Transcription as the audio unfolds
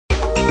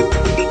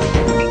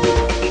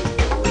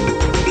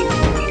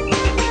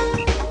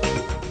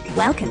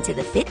Welcome to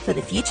the Fit for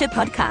the Future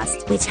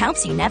podcast, which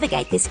helps you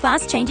navigate this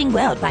fast-changing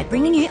world by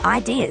bringing you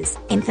ideas,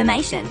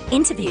 information,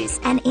 interviews,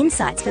 and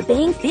insights for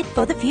being fit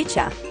for the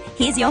future.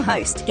 Here's your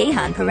host,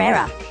 Gihan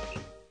Pereira.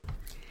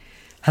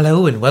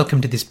 Hello and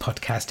welcome to this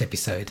podcast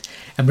episode.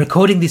 I'm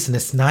recording this on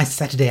a nice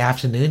Saturday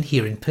afternoon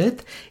here in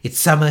Perth. It's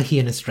summer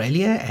here in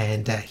Australia,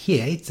 and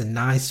here it's a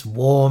nice,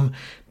 warm,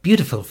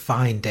 beautiful,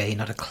 fine day,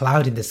 not a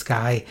cloud in the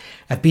sky.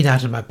 I've been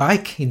out on my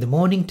bike in the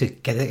morning to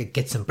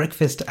get some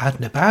breakfast out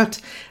and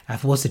about.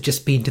 I've also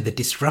just been to the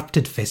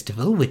Disrupted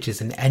Festival, which is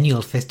an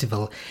annual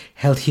festival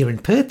held here in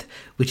Perth,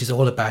 which is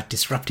all about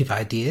disruptive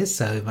ideas.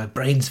 So my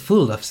brain's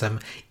full of some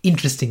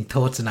interesting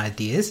thoughts and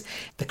ideas.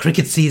 The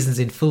cricket season's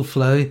in full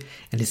flow,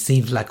 and it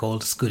seems like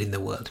all's good in the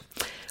world.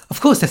 Of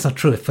course, that's not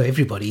true for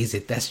everybody, is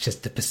it? That's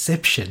just the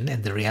perception,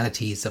 and the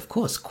reality is, of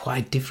course,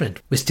 quite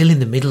different. We're still in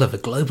the middle of a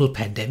global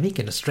pandemic,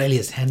 and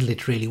Australia's handled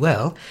it really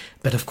well.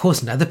 But of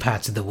course, in other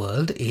parts of the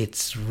world,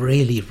 it's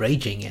really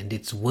raging, and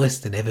it's worse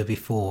than ever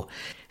before.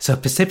 So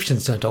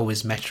perceptions don't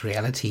always match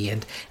reality.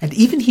 And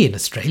even here in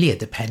Australia,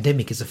 the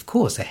pandemic is, of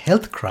course, a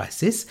health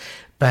crisis,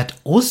 but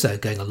also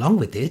going along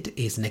with it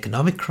is an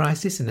economic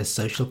crisis and a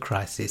social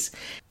crisis.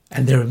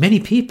 And there are many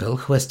people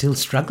who are still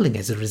struggling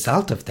as a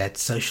result of that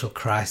social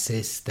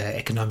crisis, the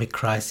economic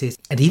crisis,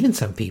 and even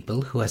some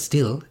people who are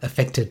still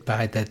affected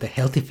by the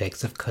health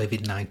effects of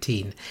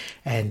COVID-19.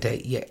 And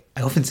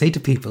I often say to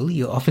people,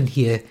 you often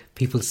hear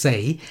people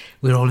say,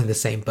 we're all in the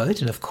same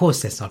boat. And of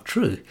course, that's not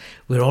true.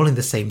 We're all in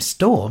the same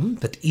storm,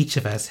 but each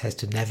of us has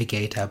to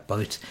navigate our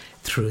boat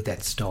through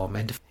that storm.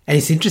 And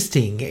it's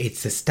interesting,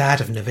 it's the start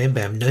of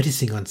November. I'm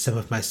noticing on some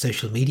of my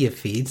social media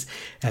feeds,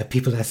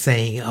 people are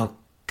saying, oh,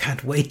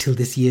 can't wait till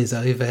this year's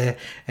over.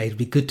 It'll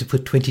be good to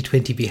put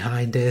 2020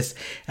 behind us.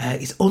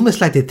 It's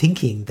almost like they're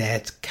thinking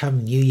that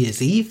come New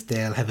Year's Eve,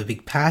 they'll have a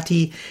big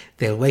party.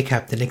 They'll wake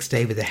up the next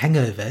day with a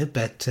hangover,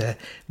 but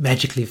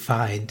magically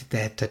find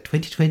that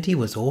 2020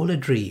 was all a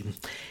dream.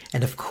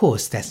 And of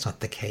course, that's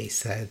not the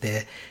case.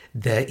 The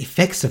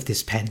effects of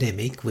this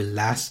pandemic will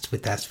last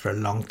with us for a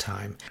long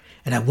time.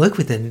 And I work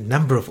with a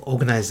number of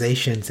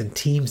organizations and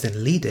teams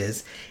and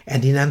leaders.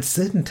 And in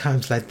uncertain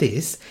times like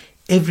this,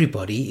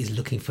 everybody is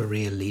looking for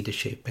real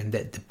leadership, and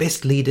that the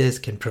best leaders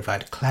can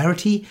provide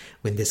clarity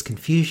when there's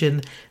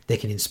confusion. They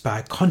can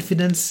inspire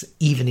confidence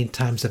even in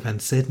times of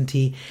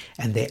uncertainty,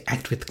 and they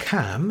act with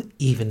calm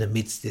even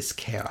amidst this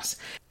chaos.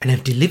 And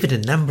I've delivered a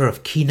number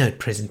of keynote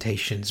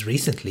presentations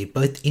recently,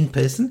 both in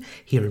person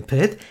here in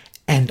Perth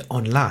and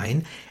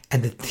online,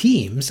 and the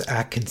themes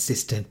are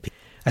consistent.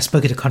 I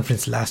spoke at a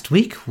conference last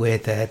week where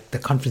the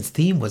conference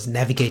theme was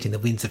Navigating the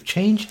Winds of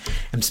Change.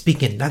 I'm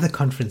speaking at another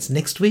conference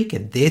next week,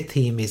 and their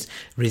theme is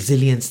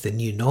Resilience, the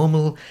New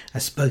Normal. I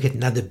spoke at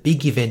another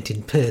big event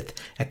in Perth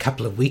a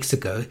couple of weeks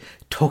ago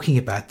talking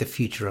about the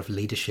future of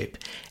leadership.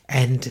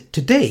 And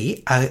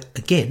today, I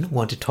again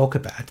want to talk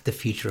about the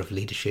future of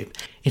leadership.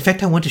 In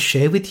fact, I want to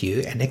share with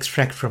you an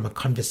extract from a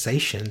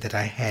conversation that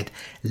I had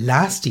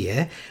last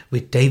year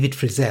with David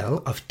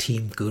Frizzell of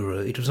Team Guru.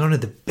 It was one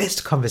of the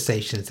best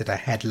conversations that I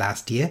had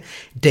last year.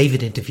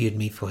 David interviewed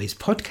me for his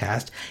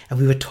podcast, and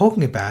we were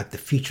talking about the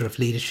future of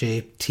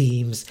leadership,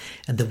 teams,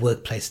 and the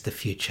workplace of the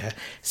future.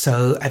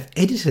 So I've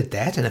edited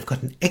that, and I've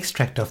got an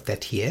extract of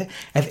that here.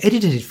 I've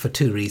edited it for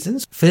two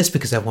reasons. First,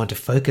 because I want to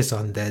focus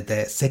on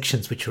the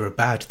sections which are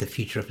about the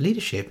future of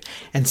leadership,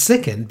 and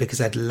second, because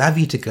I'd love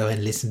you to go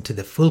and listen to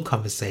the full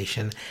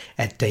conversation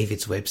at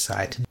David's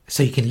website,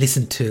 so you can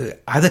listen to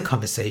other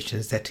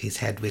conversations that he's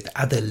had with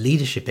other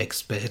leadership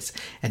experts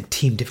and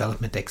team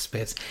development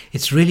experts.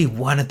 It's really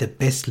one of the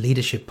best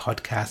leadership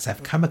podcasts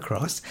I've come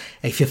across.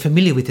 If you're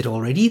familiar with it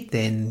already,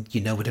 then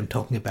you know what I'm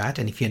talking about,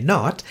 and if you're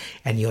not,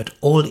 and you're at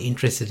all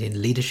interested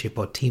in leadership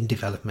or team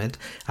development,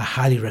 I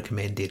highly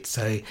recommend it.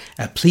 So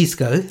please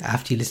go,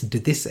 after you listen to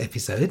this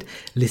episode,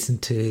 listen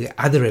to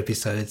other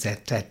episodes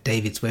at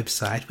David's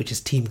website, which is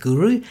Team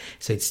Guru.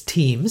 So it's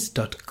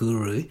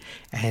teams.guru,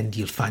 and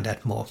you'll find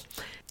out more.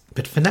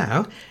 But for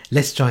now,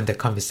 let's join the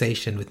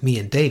conversation with me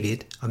and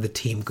David on the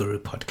Team Guru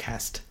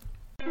podcast.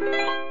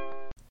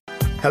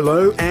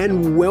 Hello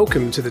and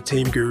welcome to the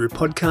Team Guru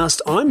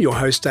podcast. I'm your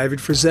host, David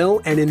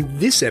Frizzell, and in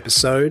this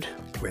episode,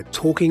 we're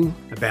talking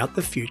about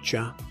the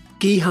future.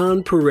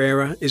 Gihan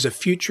Pereira is a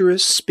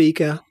futurist,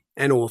 speaker,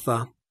 and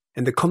author,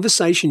 and the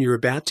conversation you're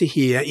about to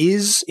hear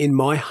is, in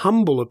my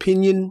humble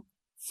opinion,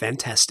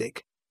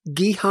 fantastic.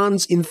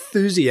 Gihan's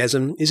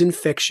enthusiasm is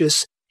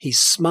infectious, he's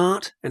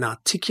smart and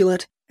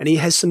articulate, and he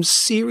has some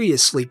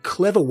seriously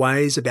clever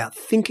ways about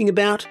thinking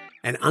about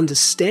and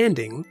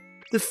understanding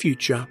the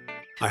future.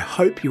 I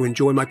hope you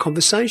enjoy my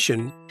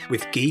conversation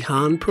with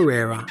Gihan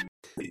Pereira.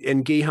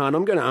 And Gihan,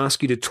 I'm going to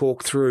ask you to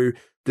talk through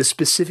the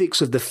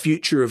specifics of the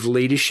future of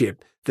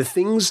leadership, the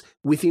things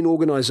within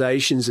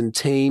organizations and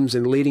teams,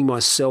 and leading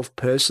myself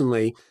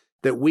personally,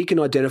 that we can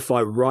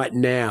identify right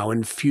now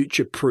and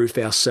future-proof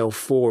ourselves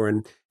for.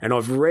 And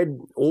I've read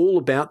all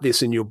about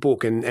this in your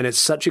book, and it's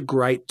such a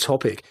great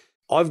topic.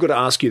 I've got to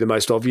ask you the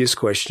most obvious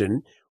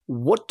question.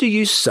 What do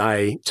you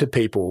say to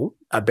people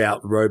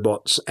about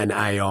robots and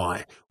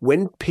AI.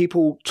 When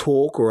people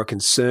talk or are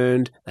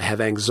concerned, they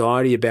have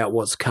anxiety about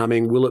what's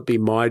coming. Will it be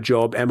my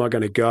job? Am I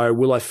going to go?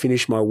 Will I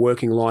finish my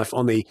working life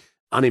on the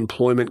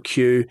unemployment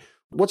queue?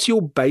 What's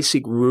your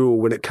basic rule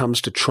when it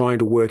comes to trying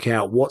to work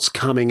out what's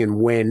coming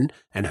and when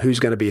and who's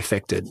going to be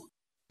affected?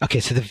 Okay,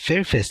 so the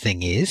very first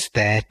thing is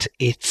that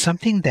it's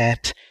something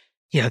that,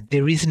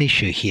 there is an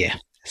issue here.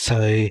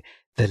 So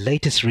the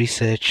latest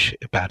research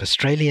about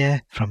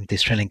Australia from the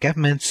Australian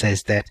government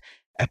says that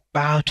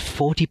about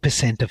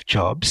 40% of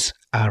jobs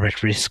are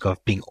at risk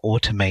of being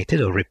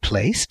automated or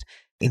replaced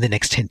in the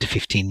next 10 to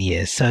 15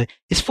 years. So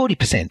it's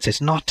 40%. So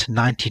it's not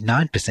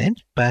 99%,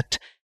 but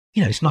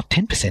it's not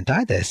 10%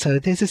 either. So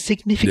there's a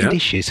significant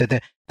issue. So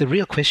the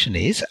real question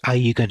is, are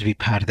you going to be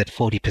part of that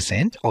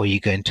 40% or are you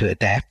going to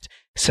adapt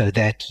so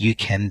that you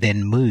can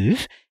then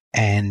move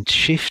and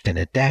shift and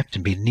adapt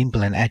and be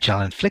nimble and agile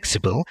and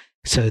flexible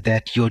so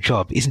that your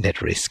job isn't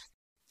at risk?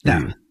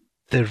 Now,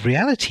 the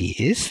reality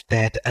is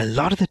that a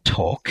lot of the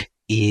talk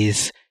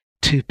is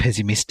too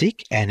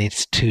pessimistic and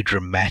it's too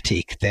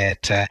dramatic,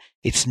 that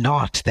it's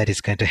not that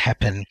it's going to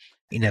happen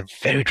in a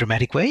very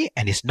dramatic way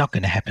and it's not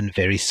going to happen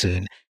very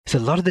soon. So a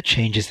lot of the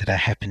changes that are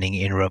happening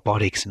in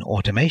robotics and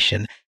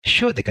automation,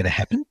 sure, they're going to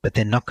happen, but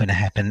they're not going to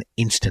happen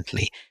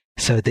instantly.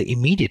 So the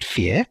immediate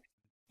fear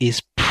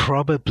is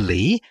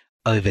probably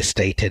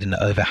overstated and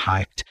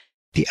overhyped.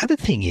 The other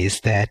thing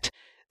is that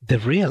the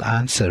real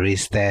answer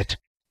is that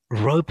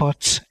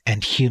robots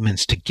and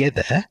humans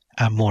together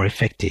are more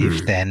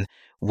effective than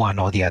one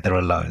or the other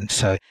alone.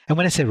 So, and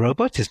when I say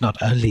robots, it's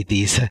not only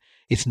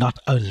it's not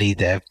only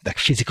the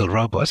physical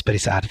robots, but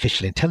it's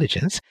artificial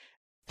intelligence.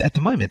 At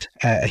the moment,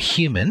 a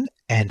human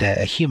and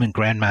a human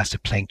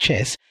grandmaster playing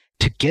chess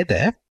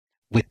together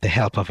with the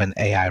help of an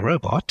AI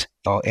robot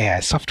or AI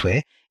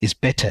software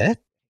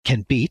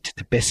can beat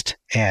the best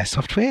AI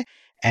software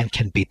and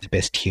can beat the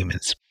best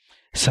humans.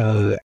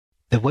 So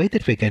the way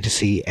that we're going to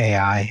see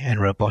AI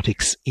and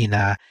robotics in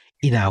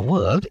our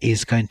world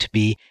is going to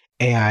be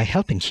AI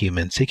helping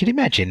humans. So you can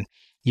imagine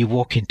you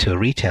walk into a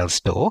retail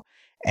store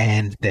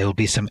and there will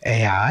be some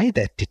AI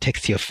that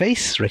detects your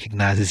face,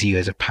 recognizes you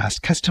as a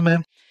past customer,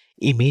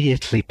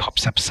 immediately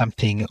pops up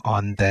something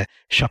on the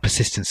shop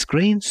assistant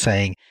screen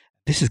saying,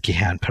 this is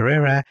Gihan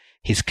Pereira.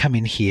 He's come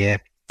in here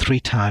 3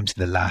 times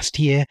in the last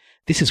year.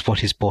 This is what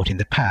he's bought in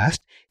the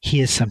past.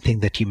 Here's something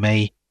that you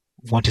may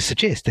want to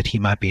suggest that he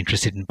might be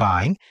interested in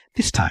buying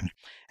this time.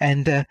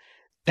 And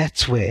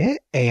that's where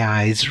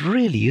AI is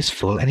really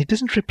useful, and it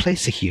doesn't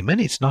replace a human.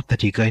 It's not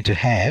that you're going to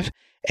have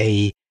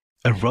a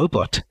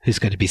robot who's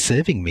going to be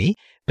serving me,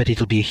 but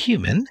it'll be a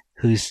human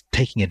who's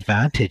taking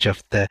advantage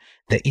of the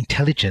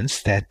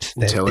intelligence that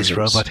this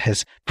robot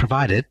has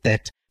provided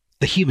that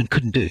the human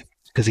couldn't do,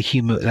 because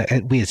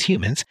we as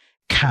humans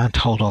can't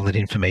hold all that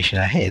information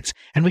in our heads,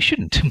 and we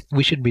shouldn't.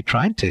 We shouldn't be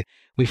trying to.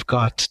 We've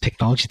got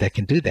technology that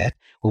can do that.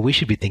 What we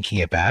should be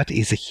thinking about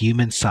is the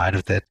human side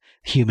of that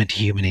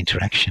human-to-human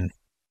interaction.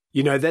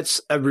 That's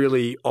a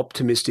really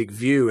optimistic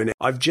view. And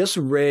I've just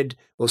read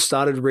or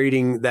started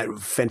reading that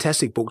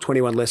fantastic book,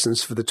 21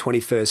 Lessons for the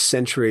 21st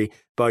Century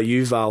by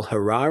Yuval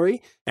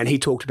Harari. And he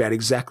talked about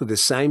exactly the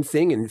same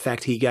thing. In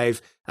fact, he gave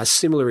a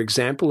similar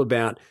example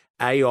about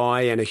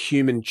AI and a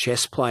human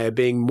chess player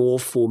being more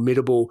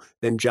formidable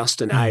than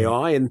just an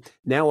AI. And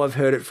now I've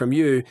heard it from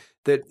you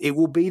that it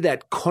will be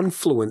that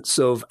confluence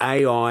of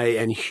AI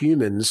and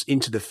humans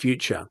into the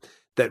future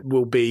that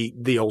will be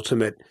the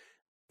ultimate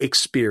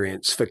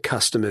experience for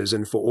customers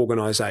and for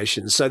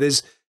organizations. So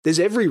there's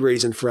every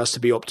reason for us to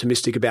be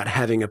optimistic about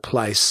having a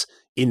place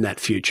in that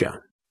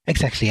future.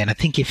 Exactly. And I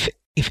think if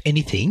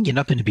anything, you're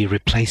not going to be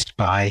replaced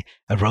by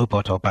a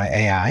robot or by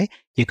AI.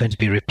 You're going to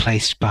be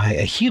replaced by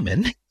a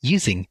human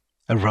using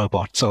a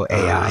robot or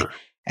AI.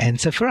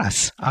 And so for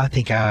us, I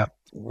think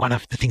one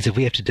of the things that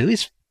we have to do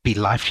is be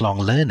lifelong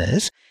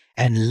learners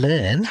and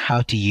learn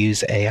how to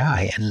use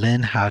AI and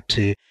learn how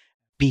to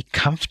be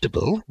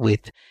comfortable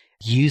with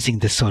using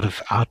the sort of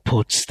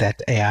outputs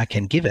that AI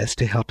can give us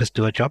to help us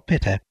do our job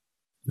better.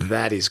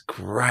 That is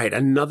great.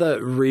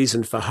 Another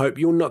reason for hope.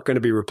 You're not going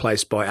to be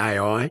replaced by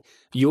AI.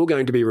 You're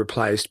going to be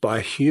replaced by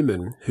a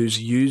human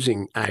who's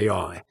using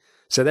AI.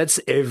 So that's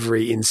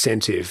every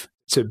incentive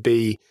to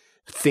be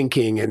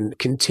thinking and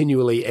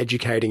continually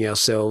educating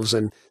ourselves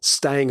and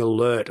staying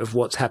alert of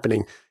what's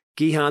happening.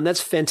 Gihan,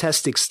 that's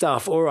fantastic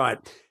stuff. All right.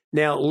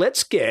 Now,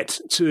 let's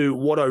get to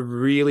what I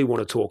really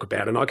want to talk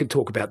about. And I could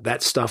talk about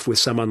that stuff with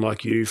someone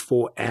like you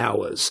for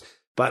hours.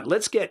 But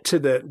let's get to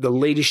the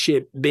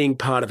leadership, being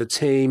part of a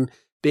team,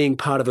 being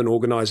part of an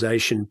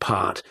organization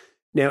part.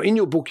 Now, in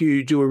your book,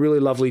 you do a really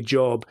lovely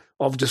job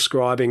of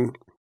describing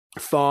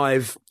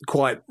 5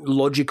 quite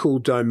logical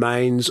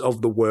domains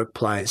of the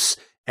workplace.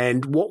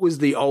 And what was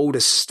the old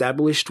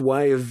established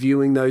way of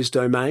viewing those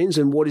domains,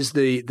 and what is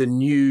the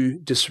new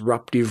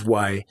disruptive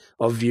way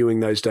of viewing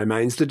those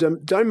domains? The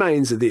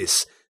domains are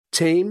this: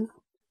 team,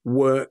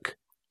 work,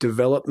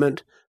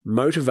 development,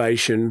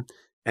 motivation,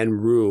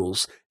 and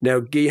rules. Now,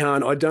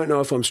 Gihan, I don't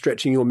know if I'm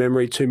stretching your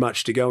memory too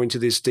much to go into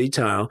this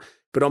detail,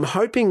 but I'm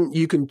hoping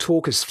you can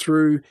talk us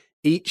through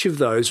each of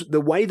those,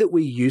 the way that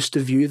we used to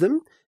view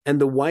them and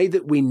the way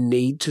that we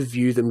need to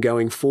view them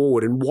going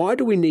forward? And why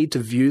do we need to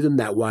view them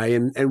that way?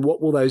 And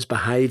what will those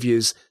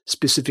behaviours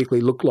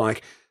specifically look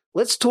like?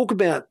 Let's talk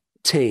about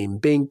team,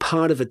 being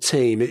part of a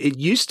team. It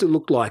used to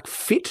look like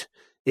fit.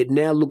 It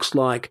now looks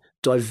like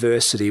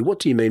diversity. What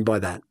do you mean by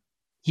that?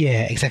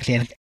 Yeah, exactly.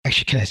 And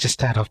actually, can I just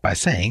start off by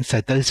saying,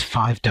 so those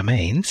 5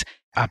 domains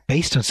are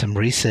based on some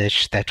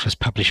research that was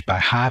published by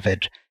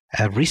Harvard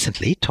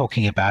recently,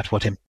 talking about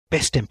what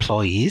best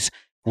employees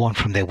want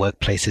from their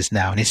workplaces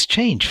now. And it's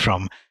changed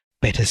from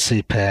better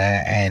super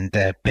and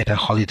better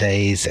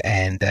holidays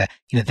and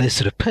those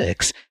sort of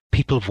perks.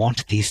 People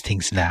want these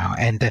things now,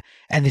 and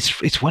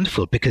it's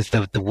wonderful because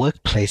the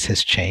workplace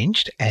has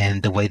changed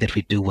and the way that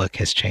we do work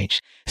has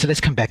changed. So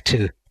let's come back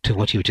to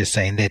what you were just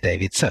saying there,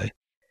 David. So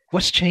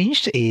what's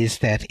changed is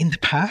that in the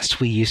past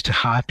we used to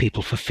hire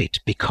people for fit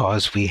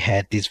because we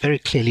had these very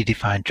clearly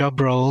defined job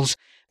roles.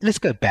 Let's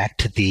go back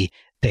to the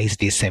days of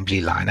the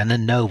assembly line, and I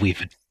know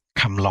we've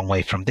come a long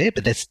way from there,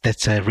 but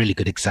that's a really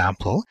good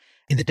example.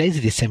 In the days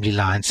of the assembly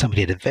line,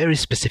 somebody had a very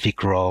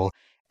specific role,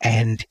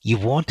 and you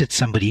wanted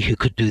somebody who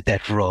could do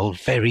that role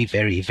very,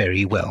 very,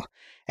 very well.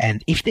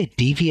 And if they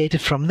deviated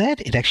from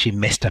that, it actually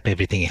messed up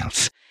everything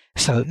else.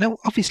 So now,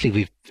 obviously,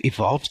 we've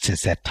evolved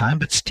since that time,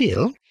 but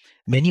still,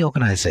 many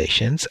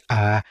organizations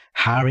are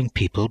hiring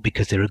people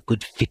because they're a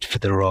good fit for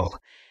the role.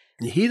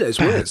 You hear those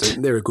words,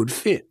 they're a good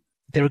fit.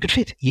 They're a good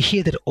fit. You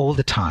hear that all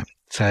the time.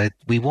 So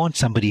we want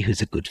somebody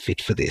who's a good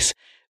fit for this.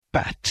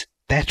 But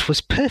that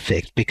was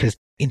perfect because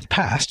in the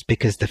past,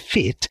 because the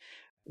fit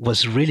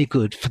was really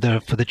good for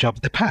the job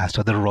of the past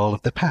or the role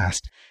of the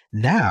past.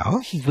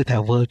 Now, with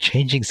our world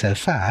changing so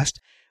fast,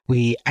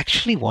 we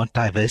actually want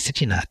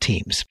diversity in our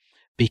teams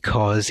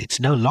because it's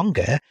no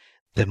longer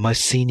the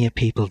most senior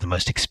people, the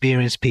most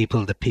experienced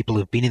people, the people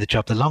who've been in the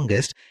job the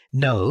longest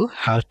know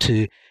how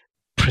to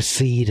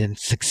proceed and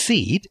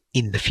succeed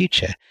in the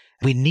future.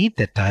 We need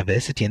that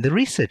diversity. And the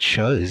research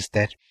shows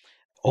that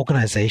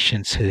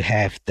organizations who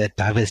have that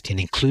diversity and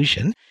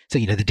inclusion, so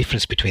the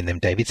difference between them,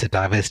 David, so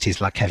diversity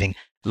is like having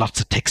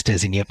lots of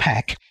texters in your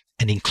pack,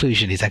 and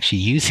inclusion is actually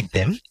using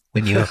them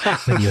when you're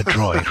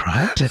drawing,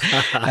 right?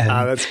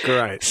 That's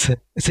great. So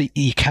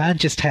you can't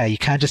just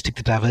tick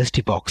the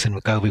diversity box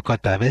and go, we've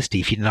got diversity,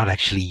 if you're not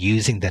actually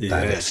using that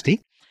diversity.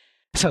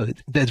 So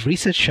the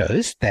research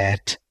shows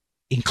that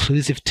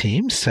inclusive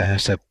teams,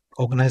 so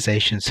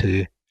organizations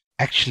who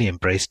actually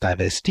embrace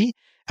diversity,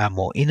 are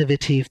more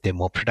innovative, they're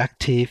more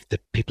productive, the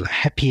people are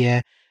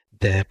happier,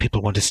 the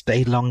people want to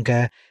stay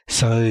longer.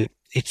 So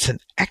it's an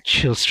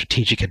actual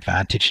strategic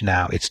advantage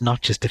now. It's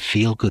not just a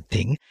feel-good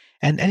thing.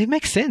 And it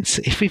makes sense.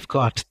 If we've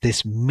got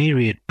this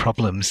myriad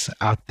problems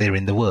out there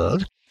in the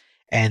world,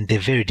 and they're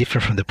very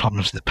different from the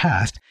problems of the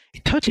past,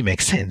 it totally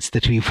makes sense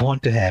that we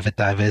want to have a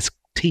diverse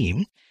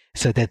team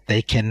so that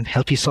they can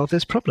help you solve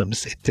those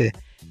problems.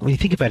 When you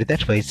think about it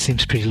that way, it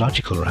seems pretty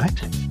logical,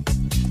 right?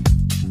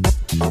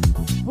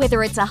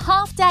 Whether it's a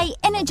half-day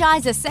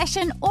Energizer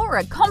session or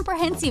a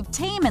comprehensive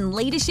team and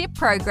leadership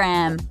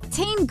program,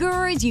 Team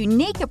Guru's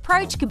unique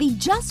approach could be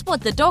just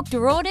what the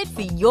doctor ordered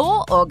for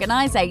your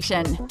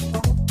organisation.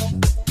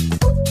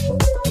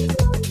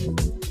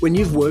 When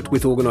you've worked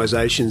with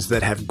organisations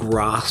that have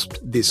grasped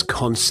this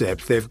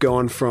concept, they've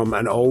gone from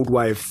an old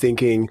way of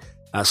thinking,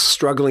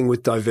 struggling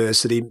with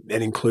diversity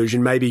and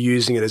inclusion, maybe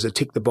using it as a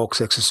tick-the-box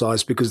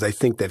exercise because they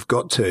think they've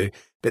got to,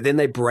 but then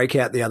they break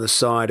out the other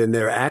side and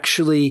they're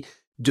actually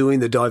doing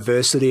the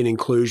diversity and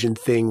inclusion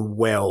thing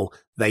well.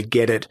 They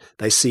get it,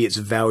 they see its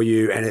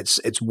value, and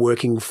it's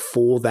working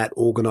for that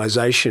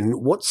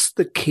organisation. What's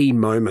the key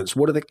moments?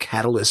 What are the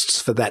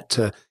catalysts for that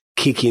to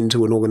kick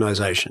into an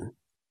organisation?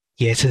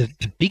 Yeah, so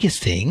the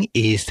biggest thing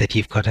is that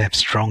you've got to have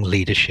strong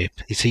leadership.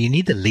 So you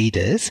need the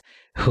leaders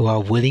who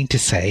are willing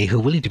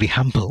to be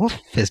humble,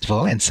 first of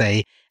all, and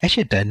say,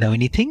 actually, I don't know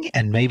anything,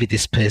 and maybe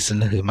this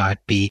person who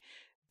might be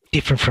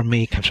different from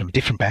me, comes from a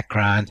different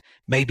background,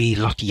 maybe a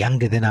lot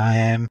younger than I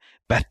am,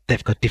 but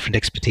they've got different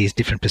expertise,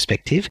 different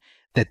perspective,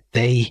 that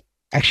they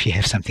actually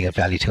have something of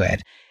value to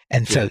add.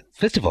 And so,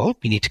 first of all,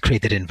 we need to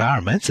create that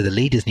environment. So the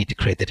leaders need to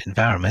create that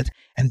environment.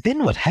 And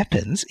then what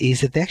happens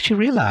is that they actually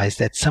realize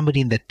that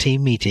somebody in that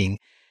team meeting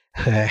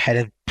had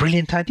a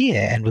brilliant idea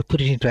and will put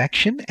it into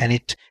action, and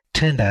it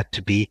turned out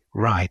to be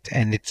right.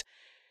 And it's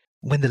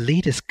when the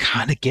leaders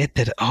kind of get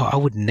that, I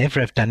would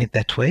never have done it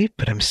that way,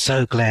 but I'm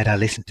so glad I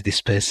listened to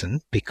this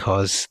person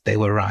because they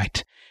were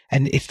right.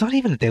 And it's not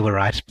even that they were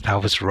right, but I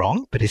was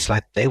wrong, but it's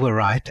like they were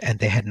right and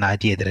they had an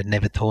idea that I'd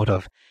never thought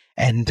of.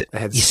 And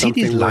you see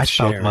these light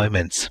bulb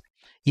moments.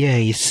 Yeah,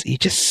 you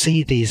just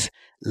see these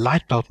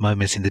light bulb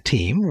moments in the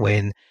team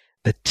when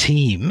the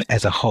team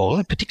as a whole,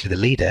 and particularly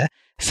the leader,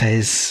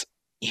 says,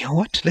 you know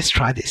what, let's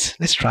try this.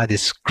 Let's try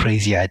this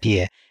crazy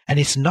idea. And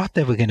it's not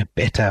that we're going to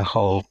bet our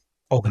whole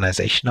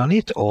organization on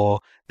it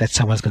or that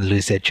someone's going to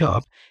lose their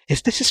job.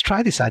 It's let's just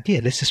try this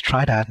idea. Let's just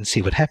try it out and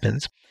see what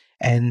happens.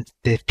 And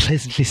they're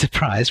pleasantly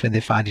surprised when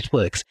they find it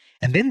works.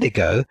 And then they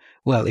go,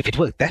 well, if it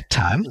worked that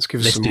time, let's do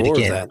it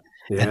again.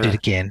 And do it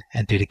again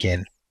and do it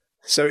again.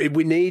 So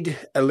we need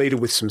a leader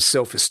with some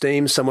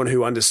self-esteem, someone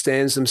who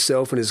understands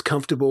themselves and is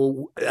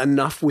comfortable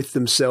enough with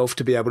themselves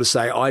to be able to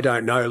say, I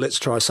don't know, let's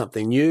try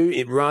something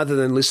new. Rather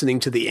than listening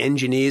to the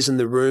engineers in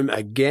the room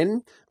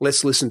again,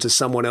 let's listen to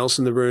someone else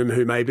in the room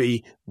who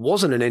maybe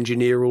wasn't an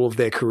engineer all of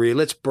their career.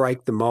 Let's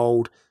break the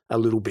mold a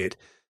little bit.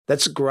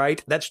 That's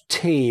great. That's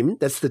team.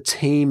 That's the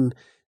team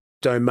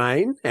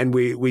domain. And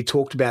we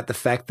talked about the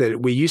fact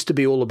that we used to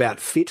be all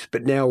about fit,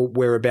 but now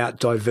we're about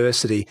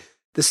diversity.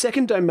 The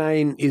second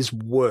domain is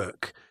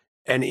work.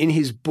 And in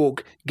his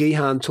book,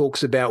 Gihan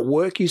talks about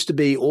work used to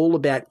be all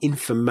about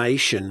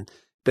information.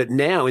 But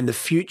now in the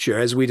future,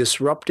 as we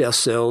disrupt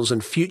ourselves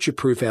and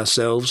future-proof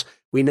ourselves,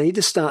 we need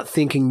to start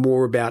thinking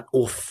more about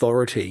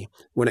authority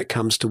when it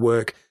comes to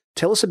work.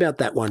 Tell us about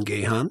that one,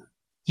 Gihan.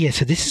 Yeah,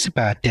 so this is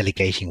about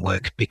delegating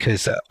work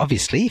because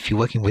obviously if you're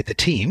working with a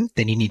team,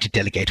 then you need to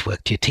delegate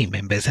work to your team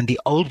members. And the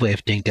old way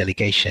of doing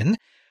delegation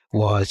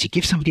was you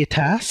give somebody a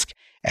task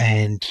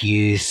and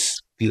you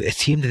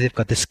assume that they've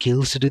got the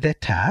skills to do that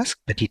task,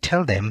 but you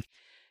tell them,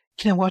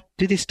 you know what,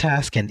 do this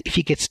task, and if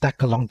you get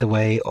stuck along the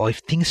way or if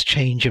things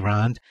change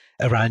around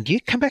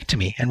you, come back to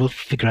me and we'll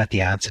figure out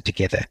the answer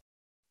together.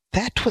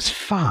 That was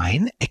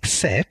fine,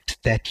 except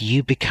that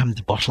you become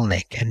the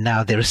bottleneck, and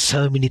now there are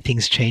so many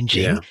things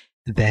changing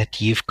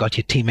that you've got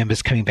your team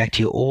members coming back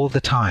to you all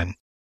the time.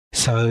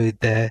 So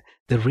the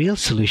real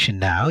solution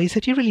now is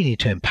that you really need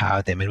to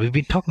empower them, and we've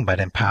been talking about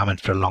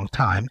empowerment for a long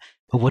time,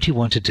 but what you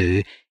want to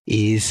do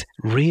is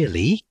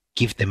really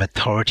give them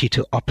authority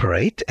to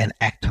operate and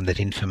act on that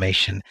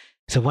information.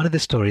 So one of the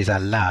stories I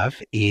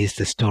love is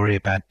the story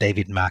about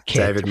David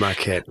Marquette. David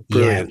Marquette,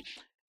 brilliant.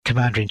 Yeah,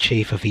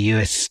 Commander-in-Chief of a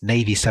US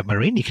Navy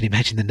submarine. You can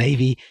imagine the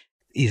Navy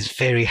is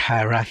very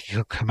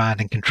hierarchical command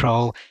and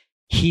control.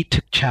 He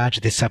took charge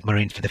of the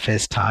submarine for the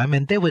first time,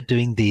 and they were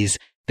doing these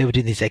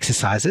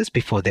exercises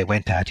before they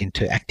went out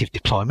into active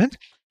deployment.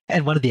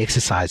 And one of the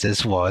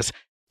exercises was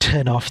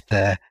turn off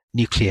the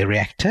nuclear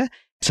reactor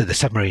so the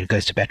submarine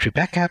goes to battery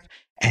backup,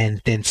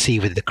 and then see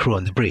whether the crew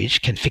on the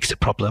bridge can fix the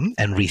problem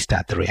and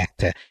restart the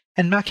reactor.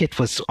 And Marquette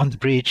was on the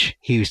bridge.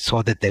 He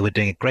saw that they were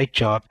doing a great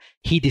job.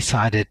 He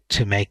decided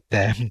to make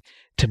the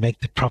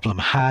problem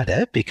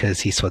harder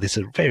because he saw this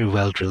a very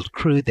well-drilled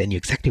crew. They knew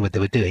exactly what they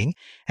were doing.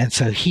 And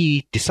so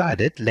he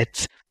decided,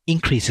 let's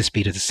increase the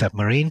speed of the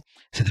submarine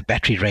so the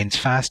battery drains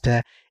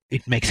faster.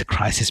 It makes a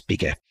crisis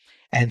bigger.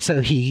 And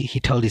so he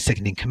told his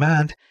second in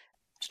command,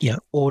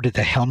 order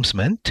the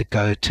helmsman to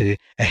go to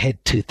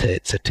ahead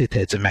 2/3, so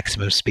 2/3 of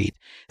maximum speed.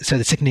 So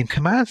the second in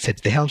command said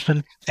to the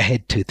helmsman,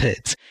 ahead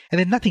 2/3. And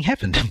then nothing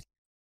happened.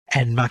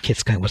 And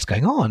Marquette's going, what's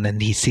going on?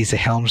 And he sees the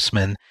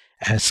helmsman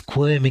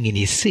squirming in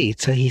his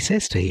seat. So he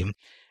says to him,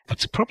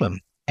 what's the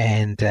problem?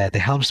 And the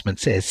helmsman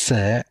says,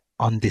 sir,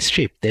 on this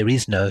ship, there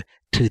is no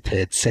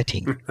 2/3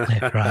 setting,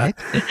 right?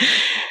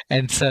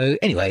 And so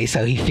anyway,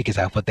 so he figures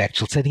out what the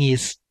actual setting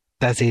is,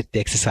 does it, the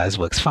exercise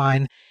works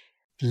fine.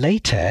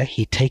 Later,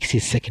 he takes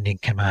his second in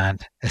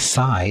command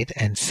aside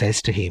and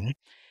says to him,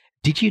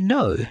 did you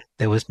know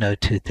there was no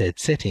 2/3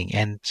 setting?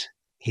 And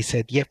he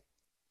said, yep,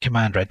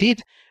 Commander, I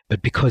did,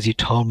 but because you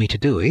told me to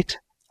do it,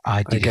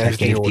 I gave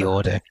the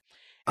order.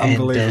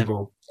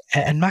 Unbelievable.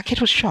 And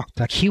Marquette was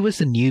shocked. Like, he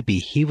was a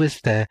newbie. He was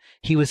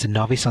a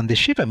novice on this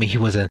ship. I mean, he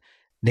was a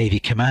Navy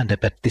commander,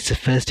 but this is the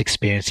first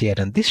experience he had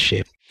on this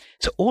ship.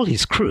 So all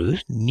his crew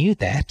knew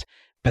that,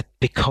 but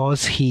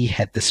because he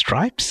had the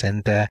stripes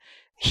and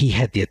he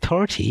had the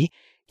authority,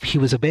 he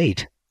was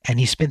obeyed. And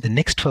he spent the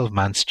next 12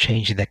 months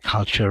changing that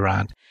culture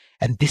around.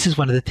 And this is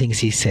one of the things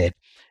he said.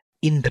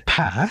 In the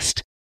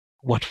past,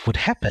 what would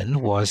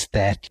happen was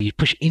that you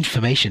push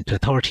information to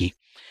authority.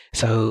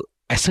 So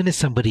as soon as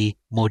somebody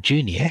more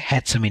junior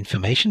had some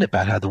information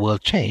about how the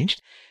world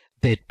changed,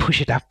 they'd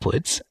push it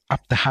upwards,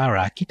 up the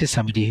hierarchy to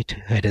somebody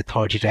who had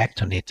authority to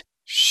act on it.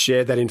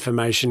 Share that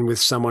information with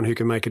someone who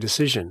can make a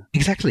decision.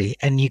 Exactly.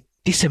 And you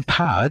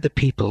disempower the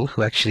people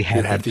who actually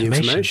have the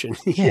information.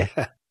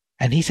 Yeah.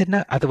 And he said,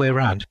 no, other way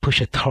around,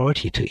 push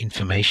authority to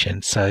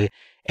information. So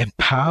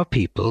empower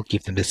people,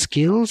 give them the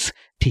skills,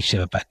 teach them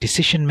about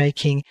decision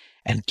making,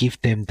 and give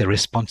them the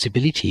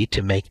responsibility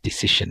to make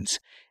decisions.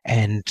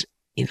 And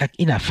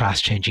in our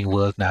fast changing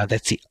world now,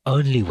 that's the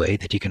only way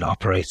that you can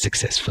operate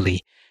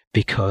successfully,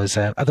 because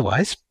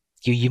otherwise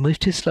you move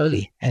too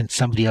slowly and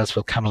somebody else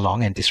will come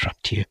along and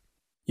disrupt you.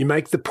 You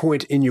make the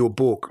point in your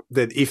book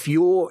that if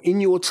you're in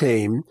your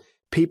team,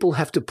 people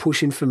have to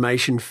push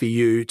information for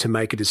you to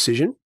make a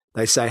decision.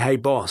 They say, hey,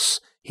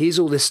 boss, here's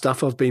all this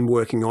stuff I've been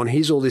working on.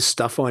 Here's all this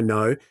stuff I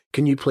know.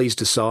 Can you please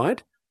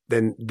decide?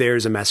 Then there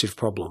is a massive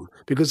problem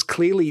because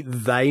clearly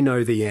they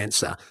know the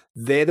answer.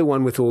 They're the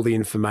one with all the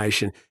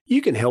information.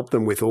 You can help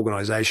them with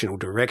organizational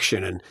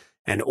direction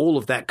and all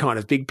of that kind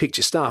of big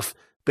picture stuff.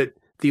 But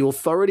the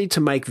authority to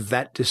make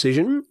that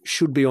decision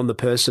should be on the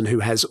person who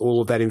has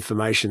all of that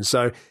information.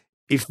 So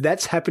if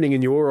that's happening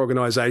in your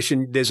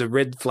organization, there's a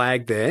red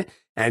flag there,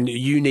 and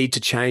you need to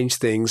change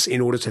things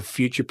in order to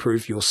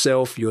future-proof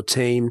yourself, your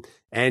team,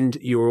 and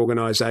your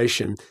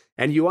organization.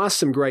 And you asked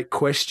some great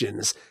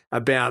questions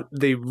about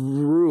the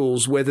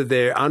rules, whether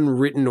they're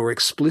unwritten or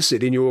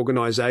explicit in your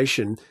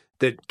organization.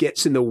 that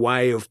gets in the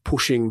way of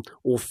pushing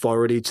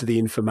authority to the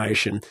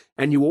information.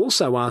 And you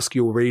also ask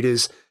your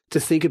readers to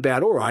think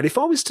about, all right, if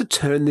I was to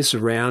turn this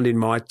around in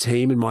my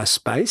team, in my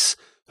space,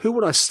 who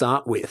would I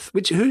start with?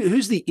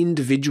 Who's the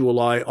individual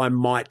I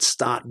might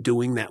start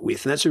doing that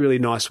with? And that's a really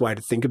nice way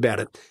to think about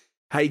it.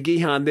 Hey,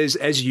 Gihan,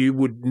 as you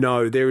would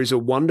know, there is a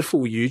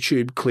wonderful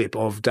YouTube clip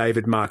of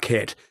David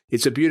Marquette.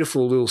 It's a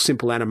beautiful little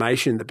simple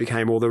animation that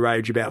became all the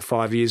rage about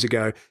 5 years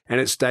ago. And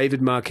it's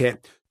David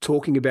Marquette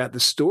talking about the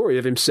story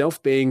of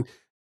himself being,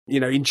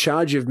 in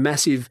charge of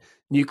massive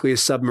nuclear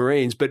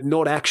submarines, but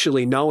not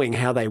actually knowing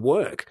how they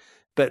work.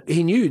 But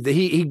he knew that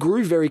he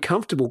grew very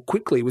comfortable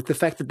quickly with the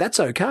fact that that's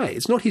okay.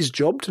 It's not his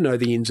job to know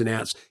the ins and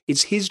outs.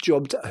 It's his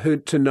job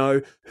to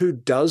know who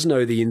does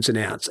know the ins and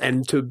outs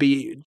and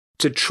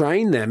to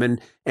train them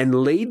and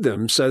lead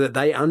them so that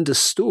they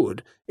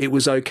understood it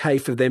was okay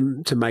for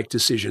them to make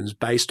decisions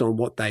based on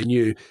what they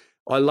knew.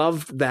 I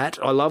love that.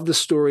 I love the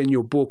story in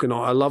your book, and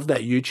I love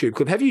that YouTube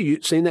clip. Have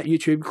you seen that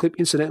YouTube clip,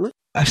 incidentally?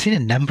 I've seen a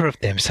number of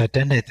them, so I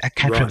don't know. I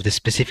can't remember the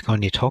specific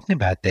one you're talking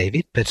about,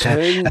 David. But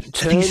turn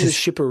the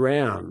ship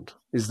around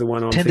is the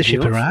one I'm thinking of. Turn the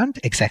Ship Around,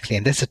 exactly.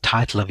 And that's the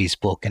title of his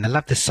book. And I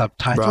love the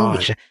subtitle,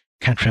 which I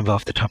can't remember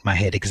off the top of my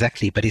head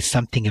exactly, but it's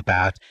something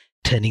about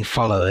turning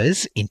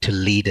followers into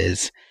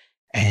leaders.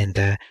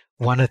 And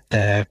one of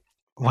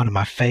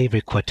my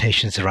favorite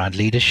quotations around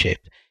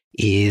leadership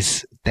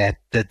is that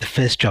the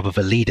first job of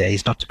a leader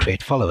is not to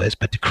create followers,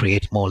 but to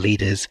create more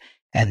leaders.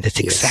 And that's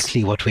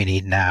exactly what we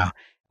need now.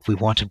 We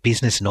want a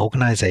business and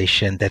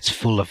organization that's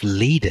full of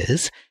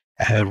leaders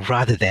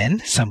rather than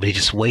somebody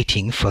just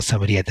waiting for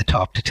somebody at the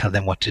top to tell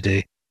them what to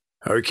do.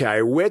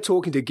 Okay, we're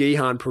talking to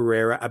Gihan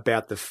Perera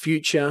about the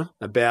future,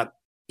 about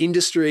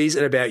industries,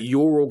 and about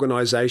your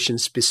organization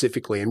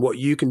specifically and what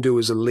you can do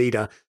as a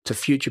leader to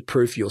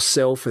future-proof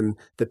yourself and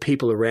the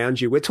people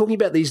around you. We're talking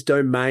about these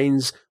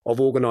domains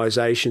of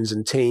organizations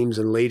and teams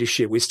and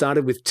leadership. We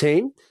started with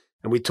team,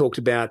 and we talked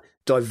about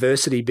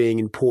diversity being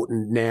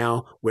important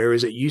now,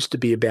 whereas it used to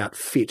be about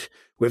fit.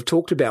 We've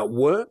talked about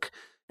work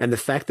and the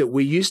fact that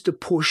we used to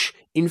push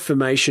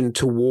information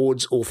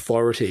towards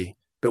authority,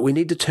 but we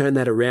need to turn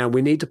that around.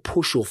 We need to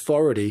push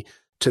authority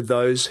to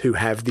those who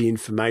have the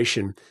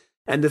information.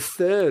 And the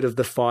third of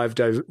the 5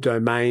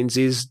 domains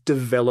is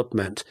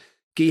development.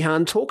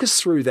 Gihan, talk us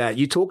through that.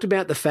 You talked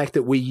about the fact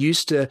that we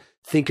used to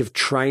think of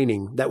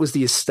training. That was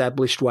the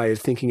established way of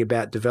thinking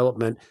about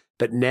development.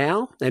 But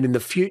now and in the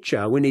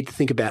future, we need to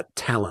think about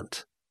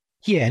talent.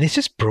 Yeah, and it's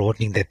just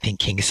broadening that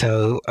thinking.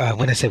 So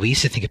when I say we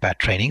used to think about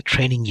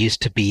training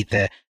used to be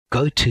the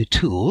go-to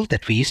tool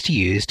that we used to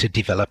use to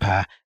develop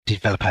our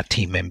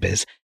team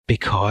members,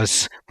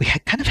 because we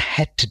kind of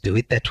had to do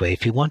it that way.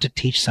 If you want to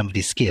teach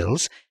somebody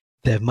skills,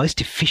 the most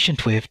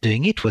efficient way of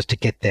doing it was to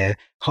get a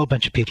whole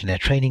bunch of people in a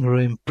training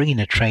room, bring in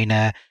a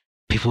trainer.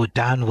 People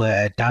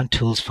were down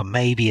tools for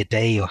maybe a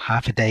day or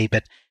half a day.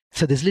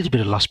 So there's a little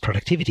bit of lost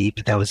productivity,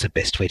 but that was the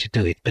best way to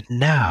do it. But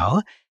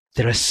now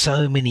there are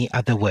so many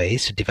other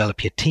ways to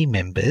develop your team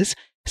members.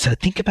 So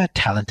think about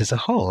talent as a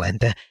whole.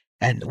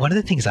 And one of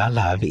the things I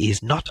love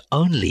is not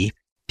only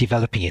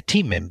developing your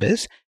team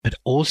members, but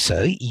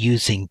also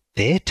using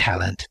their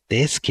talent,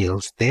 their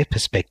skills, their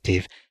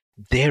perspective,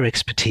 their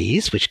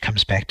expertise, which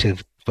comes back to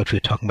what we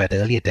were talking about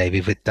earlier,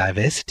 David, with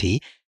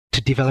diversity,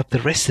 to develop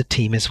the rest of the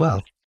team as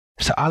well.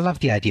 So I love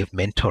the idea of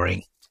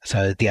mentoring.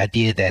 So the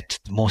idea that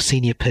the more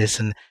senior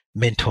person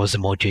mentors a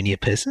more junior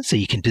person. So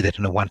you can do that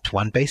on a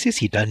one-to-one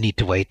basis. You don't need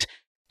to wait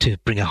to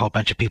bring a whole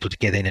bunch of people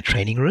together in a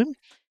training room.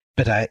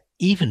 But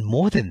even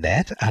more than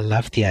that, I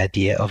love the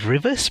idea of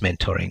reverse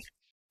mentoring.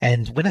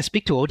 And when I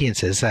speak to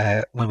audiences,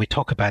 when we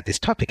talk about this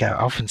topic, I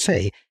often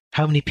say,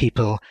 how many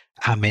people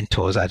are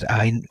mentors,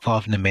 are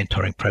involved in a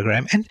mentoring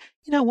program? And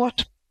you know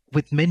what?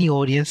 With many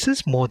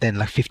audiences, more than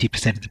like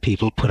 50% of the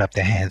people put up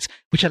their hands,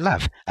 which I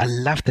love. I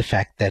love the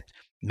fact that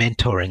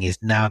mentoring is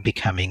now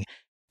becoming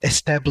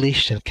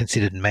established and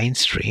considered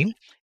mainstream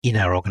in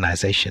our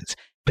organizations.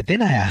 But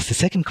then I ask the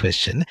second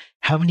question,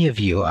 how many of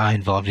you are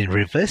involved in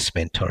reverse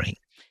mentoring?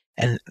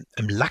 And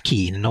I'm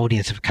lucky in an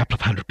audience of a couple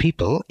of hundred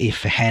people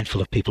if a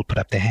handful of people put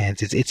up their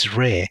hands. It's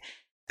rare.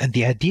 And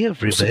the idea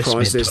of reverse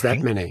mentoring... there's that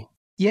many.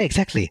 Yeah,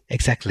 exactly.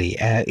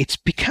 It's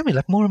becoming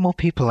like more and more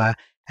people are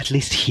at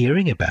least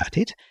hearing about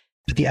it.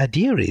 But the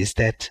idea is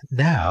that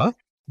now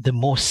the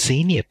more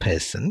senior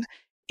person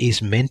is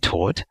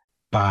mentored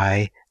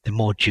by the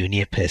more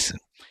junior person.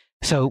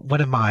 So one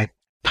of my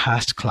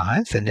past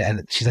clients,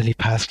 and she's only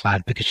past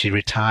client because she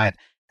retired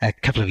a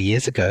couple of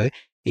years ago,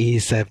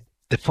 is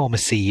the former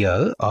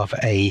CEO of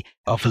a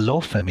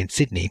law firm in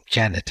Sydney,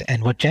 Janet.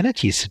 And what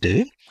Janet used to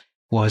do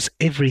was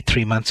every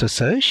 3 months or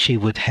so, she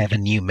would have a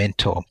new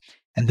mentor.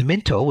 And the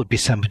mentor would be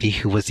somebody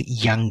who was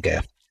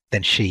younger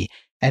than she.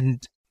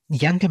 And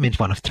younger meant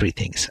one of 3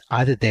 things.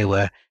 Either they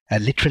were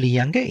literally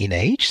younger in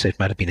age, so it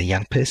might have been a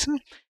young person.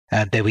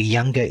 They were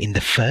younger in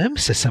the firm,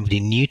 so somebody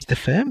new to the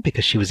firm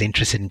because she was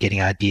interested in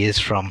getting ideas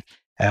from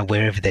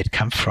wherever they'd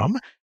come from,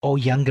 or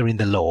younger in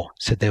the law.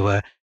 So they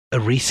were a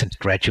recent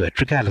graduate,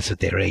 regardless of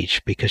their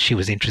age, because she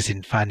was interested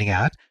in finding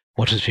out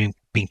what was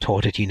being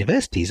taught at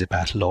universities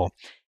about law.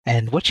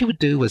 And what she would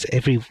do was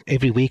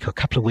every week or a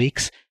couple of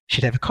weeks,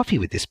 she'd have a coffee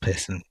with this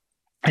person.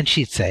 And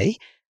she'd say,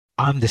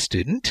 I'm the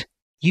student,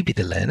 you be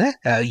the learner,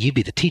 you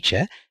be the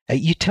teacher,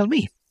 you tell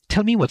me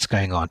what's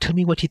going on. Tell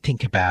me what you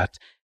think about,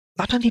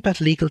 not only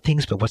about legal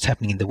things, but what's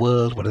happening in the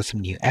world. What are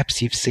some new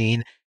apps you've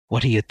seen?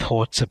 What are your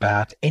thoughts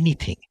about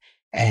anything?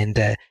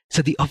 And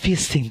so the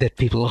obvious thing that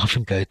people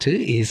often go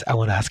to is, I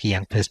want to ask a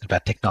young person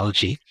about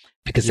technology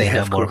because they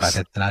know more about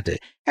it than I do.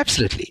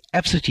 Absolutely.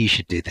 Absolutely, you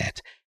should do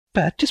that.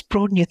 But just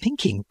broaden your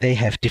thinking. They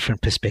have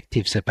different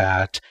perspectives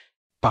about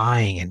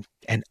buying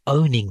and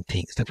owning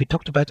things. Like we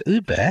talked about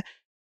Uber,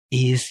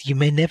 is you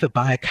may never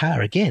buy a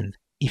car again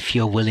if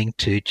you're willing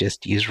to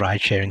just use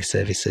ride-sharing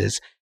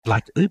services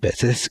like Uber.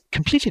 So it's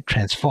completely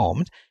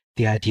transformed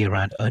the idea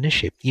around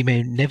ownership. You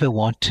may never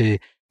want to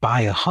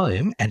buy a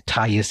home and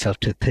tie yourself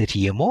to a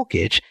 30-year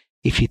mortgage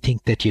if you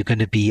think that you're going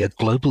to be a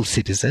global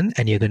citizen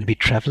and you're going to be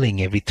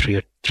traveling every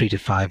 3 to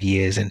 5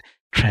 years and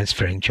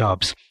transferring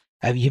jobs.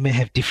 You may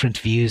have different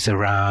views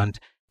around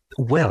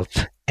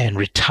wealth and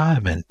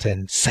retirement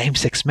and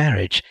same-sex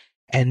marriage.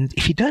 And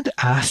if you don't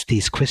ask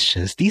these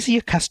questions, these are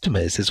your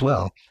customers as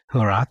well who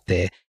are out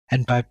there.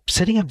 And by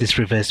setting up this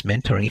reverse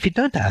mentoring, if you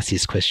don't ask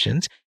these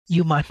questions,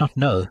 you might not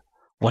know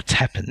what's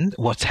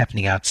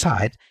happening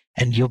outside,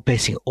 and you're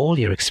basing all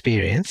your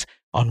experience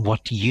on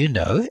what you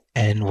know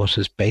and what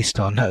is based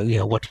on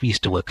what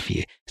used to work for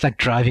you. It's like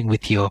driving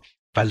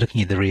by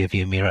looking in the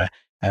rearview mirror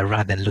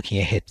rather than looking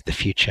ahead to the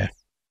future.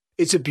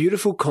 It's a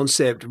beautiful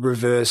concept,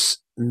 reverse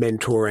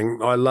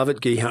mentoring. I love it,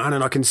 Gihan,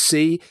 and I can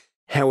see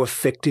how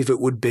effective it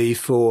would be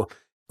for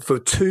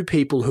two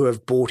people who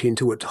have bought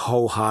into it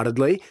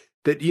wholeheartedly.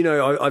 But,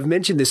 I've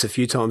mentioned this a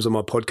few times on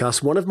my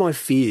podcast. One of my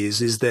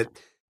fears is that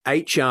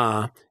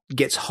HR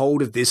gets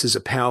hold of this as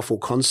a powerful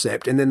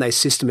concept and then they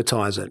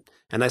systematize it.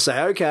 And they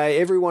say, okay,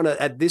 everyone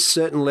at this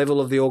certain level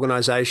of the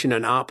organization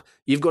and up,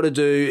 you've got to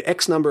do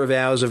X number of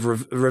hours of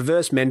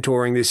reverse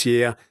mentoring this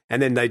year.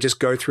 And then they just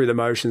go through the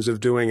motions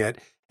of doing it.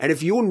 And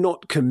if you're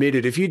not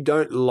committed, if you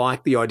don't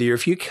like the idea,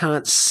 if you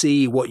can't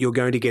see what you're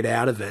going to get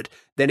out of it,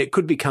 then it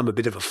could become a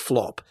bit of a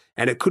flop,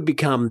 and it could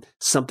become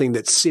something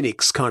that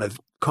cynics kind of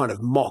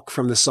mock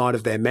from the side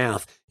of their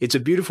mouth. It's a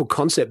beautiful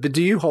concept, but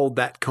do you hold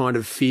that kind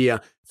of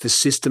fear for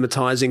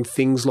systematizing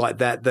things like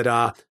that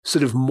are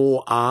sort of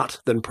more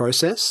art than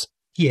process?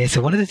 Yeah,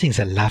 so one of the things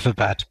I love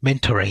about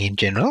mentoring in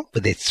general,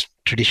 whether it's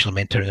traditional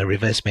mentoring or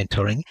reverse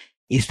mentoring,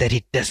 is that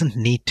it doesn't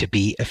need to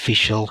be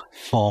official,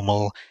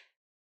 formal,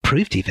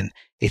 proved even.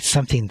 It's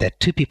something that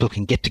two people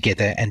can get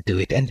together and do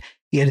it. And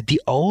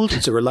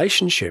it's a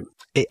relationship.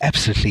 It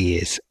absolutely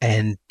is.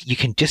 And you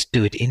can just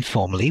do it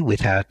informally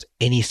without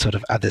any sort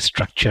of other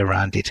structure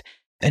around it.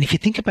 And if you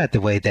think about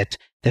the way that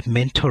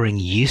mentoring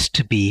used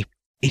to be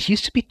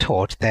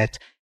taught that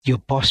your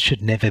boss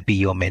should never be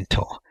your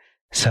mentor.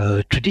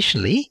 So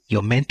traditionally,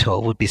 your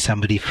mentor would be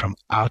somebody from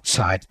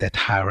outside that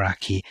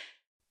hierarchy.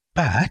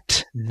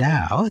 But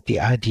now the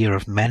idea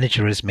of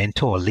manager as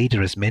mentor,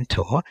 leader as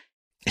mentor,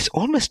 is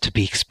almost to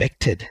be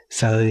expected.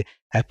 So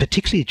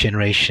particularly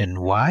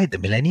Generation Y, the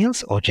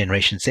millennials, or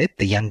Generation Z,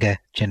 the younger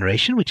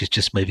generation, which is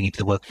just moving into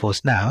the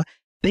workforce now,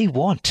 they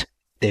want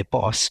their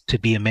boss to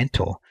be a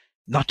mentor,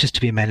 not just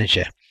to be a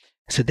manager.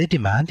 So they're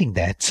demanding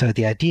that. So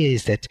the idea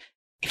is that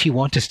if you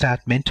want to start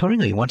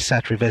mentoring or you want to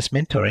start reverse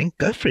mentoring,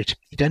 go for it.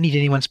 You don't need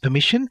anyone's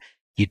permission.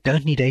 You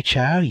don't need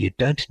HR. You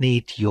don't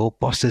need your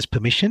boss's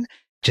permission.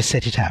 Just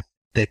set it up.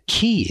 The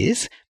key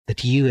is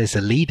that you as a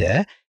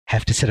leader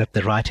have to set up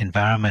the right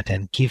environment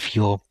and give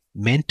your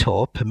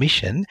mentor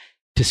permission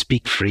to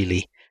speak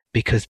freely,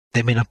 because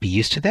they may not be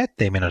used to that.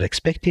 They may not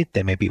expect it.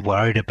 They may be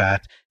worried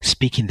about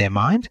speaking their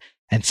mind.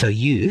 And so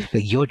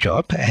your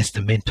job as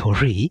the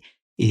mentoree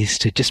is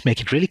to just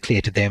make it really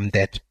clear to them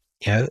that,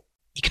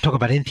 you can talk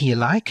about anything you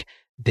like.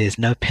 There's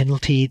no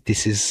penalty.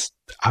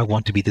 I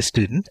want to be the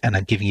student and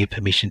I'm giving you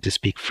permission to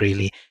speak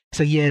freely.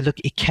 So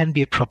it can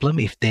be a problem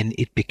if then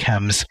it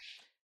becomes,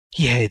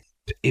 it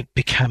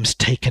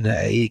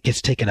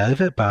gets taken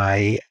over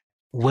by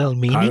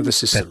well-meaning, part of the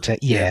system.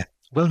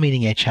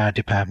 Well-meaning HR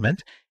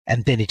department.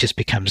 And then it just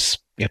becomes,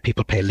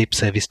 people pay lip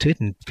service to it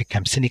and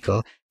become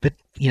cynical. But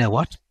you know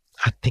what?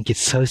 I think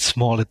it's so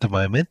small at the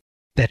moment.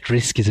 That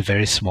risk is a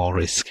very small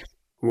risk.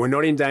 We're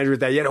not in danger of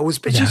that yet. I was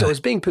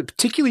being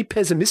particularly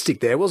pessimistic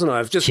there, wasn't I?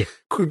 I've just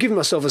given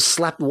myself a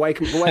slap, wake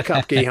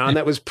up, Gihan.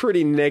 That was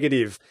pretty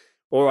negative.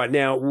 All right,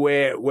 now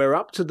we're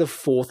up to the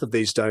fourth of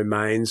these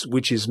domains,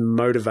 which is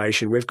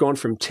motivation. We've gone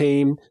from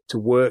team to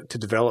work to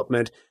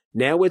development.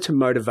 Now we're to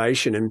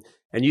motivation.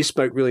 And you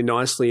spoke really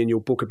nicely in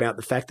your book about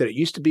the fact that it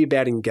used to be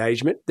about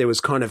engagement. There was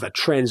kind of a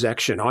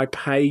transaction. I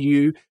pay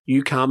you,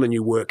 you come and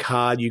you work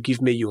hard, you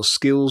give me your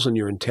skills and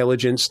your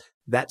intelligence.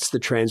 That's the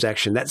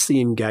transaction. That's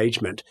the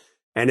engagement.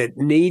 And it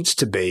needs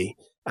to be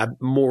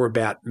more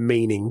about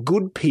meaning.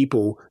 Good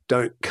people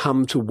don't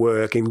come to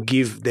work and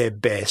give their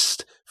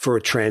best for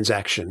a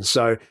transaction.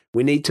 So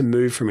we need to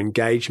move from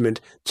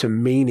engagement to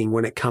meaning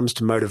when it comes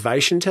to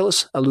motivation. Tell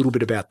us a little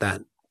bit about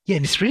that. Yeah,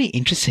 and it's really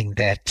interesting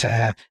that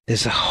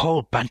there's a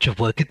whole bunch of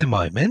work at the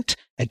moment,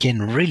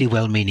 again, really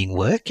well-meaning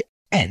work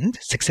and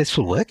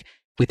successful work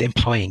with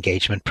employee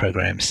engagement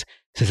programs.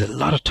 So there's a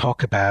lot of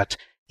talk about,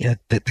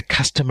 the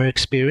customer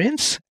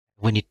experience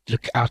when you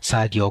look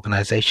outside your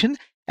organization,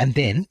 and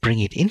then bring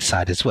it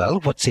inside as well.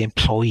 What's the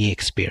employee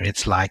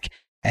experience like?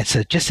 And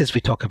so just as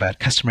we talk about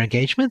customer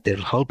engagement, there's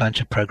a whole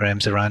bunch of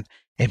programs around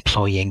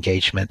employee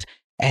engagement.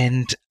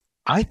 And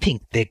I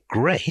think they're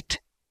great,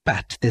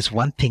 but there's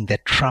one thing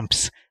that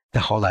trumps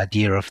the whole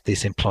idea of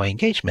this employee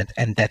engagement,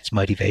 and that's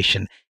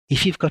motivation.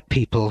 If you've got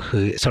people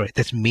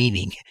that's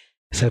meaning.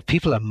 So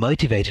people are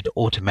motivated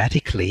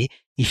automatically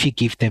if you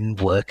give them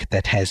work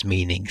that has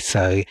meaning.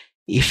 So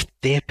if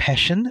their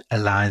passion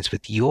aligns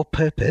with your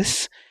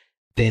purpose,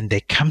 then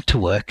they come to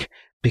work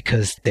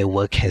because their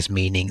work has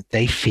meaning.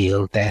 They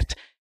feel that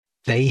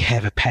they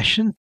have a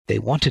passion. They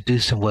want to do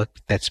some work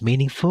that's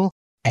meaningful.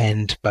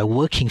 And by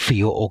working for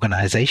your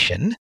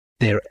organization,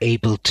 they're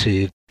able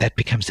to, that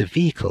becomes a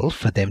vehicle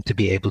for them to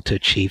be able to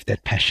achieve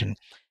that passion.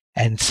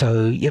 And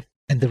so,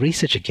 and the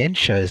research again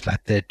shows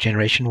like the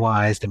Generation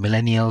Ys, the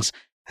millennials.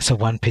 So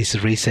one piece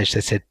of research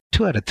that said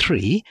 2 out of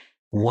 3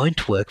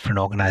 won't work for an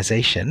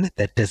organization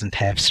that doesn't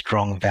have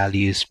strong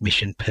values,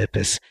 mission,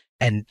 purpose.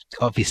 And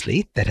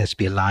obviously that has to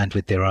be aligned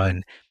with their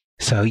own.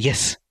 So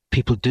yes,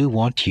 people do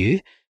want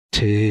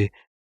they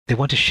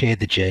want to share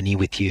the journey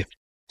with you.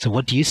 So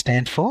what do you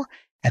stand for?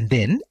 And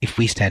then if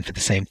we stand for the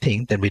same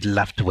thing, then we'd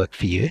love to work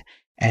for you.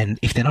 And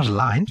if they're not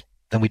aligned,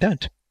 then we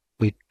don't.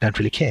 We don't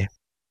really care.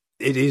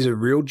 It is a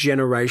real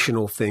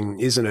generational thing,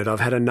 isn't it? I've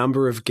had a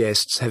number of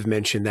guests have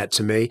mentioned that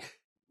to me.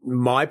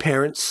 My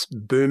parents,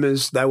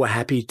 boomers, they were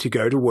happy to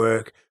go to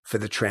work for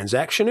the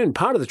transaction. And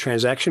part of the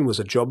transaction was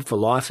a job for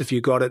life if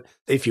you got it.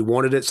 If you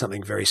wanted it,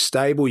 something very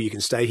stable, you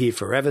can stay here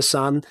forever,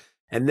 son.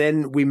 And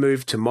then we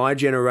moved to my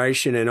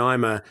generation, and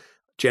I'm a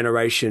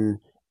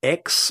Generation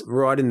X,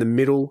 right in the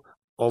middle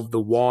of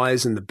the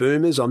Ys and the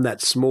boomers. I'm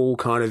that small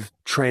kind of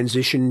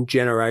transition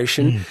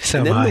generation. So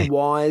and am then I. the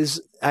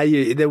Ys,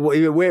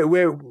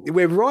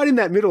 we're right in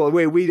that middle.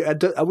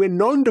 We're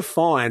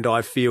non-defined,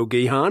 I feel,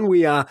 Gihan.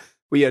 We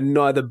are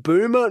neither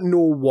boomer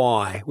nor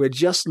Y. We're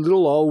just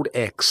little old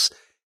X.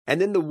 And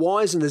then the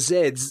Ys and the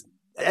Zs,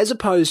 as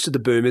opposed to the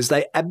boomers,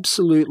 they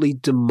absolutely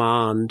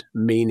demand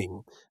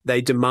meaning.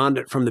 They demand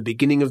it from the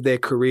beginning of their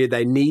career.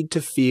 They need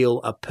to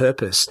feel a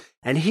purpose.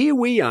 And here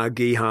we are,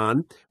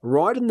 Gihan,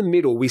 right in the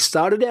middle. We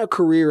started our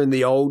career in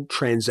the old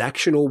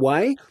transactional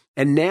way.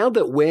 And now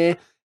that we're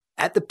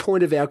at the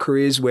point of our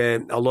careers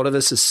where a lot of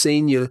us are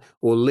senior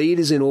or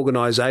leaders in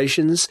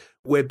organizations,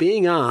 we're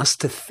being asked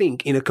to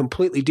think in a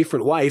completely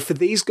different way for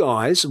these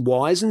guys,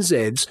 Ys and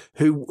Zs,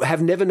 who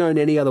have never known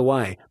any other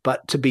way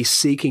but to be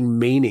seeking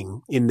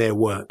meaning in their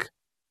work.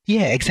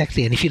 Yeah,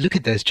 exactly. And if you look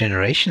at those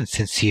generations,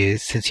 since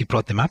you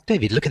brought them up,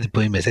 David, look at the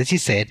boomers, as you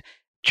said,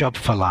 job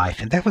for life.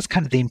 And that was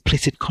kind of the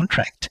implicit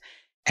contract.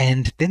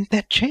 And then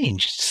that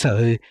changed.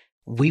 So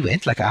we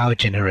went, like our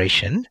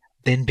generation,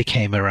 then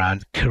became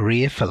around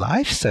career for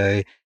life.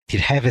 So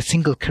you'd have a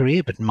single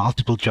career, but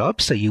multiple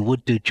jobs. So you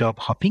would do job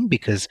hopping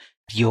because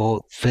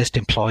your first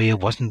employer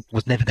was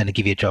never going to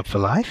give you a job for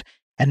life.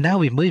 And now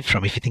we moved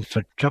from, if you think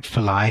for job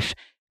for life,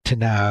 to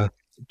now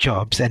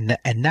jobs. And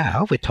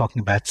now we're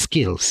talking about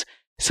skills.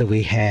 So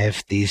we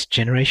have these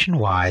Generation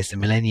Ys, the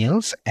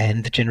millennials,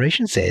 and the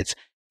Generation Zs,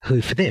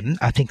 who for them,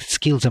 I think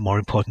skills are more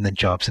important than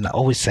jobs. And I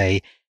always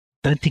say,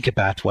 don't think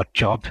about what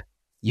job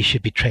you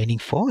should be training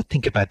for.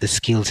 Think about the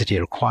skills that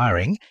you're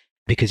acquiring,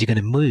 because you're going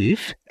to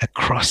move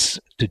across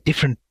to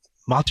different,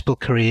 multiple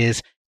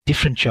careers,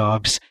 different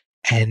jobs,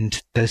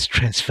 and those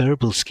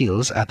transferable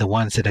skills are the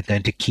ones that are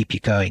going to keep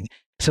you going.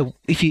 So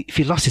if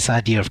you lost this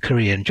idea of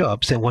career and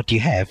jobs, then what do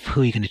you have?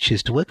 Who are you going to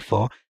choose to work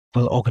for?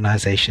 Well,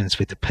 organizations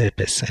with a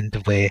purpose, and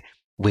where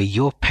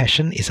your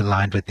passion is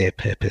aligned with their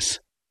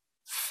purpose.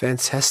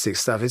 Fantastic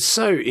stuff. It's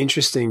so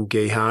interesting,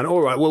 Gihan.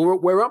 All right, well,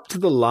 we're up to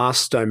the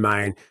last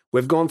domain.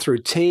 We've gone through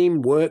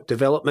team, work,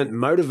 development,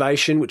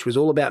 motivation, which was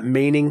all about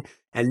meaning,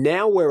 and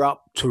now we're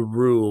up to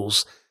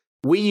rules.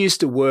 We used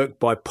to work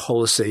by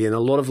policy, and a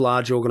lot of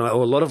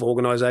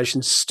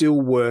organizations still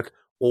work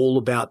all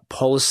about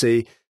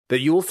policy. But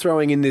you're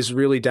throwing in this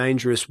really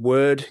dangerous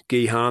word,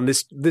 Gihan,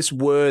 this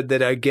word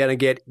that are going to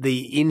get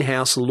the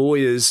in-house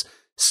lawyers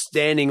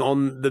standing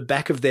on the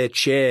back of their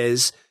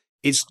chairs.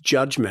 It's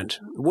judgment.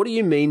 What do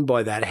you mean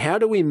by that? How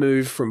do we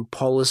move from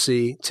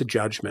policy to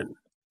judgment?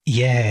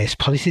 Yes,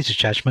 policy to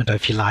judgment, or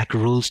if you like,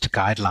 rules to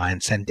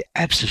guidelines. And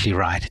absolutely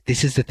right.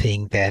 This is the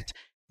thing that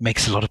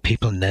makes a lot of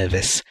people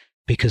nervous,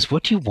 because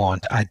what you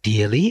want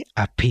ideally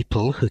are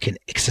people who can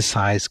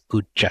exercise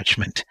good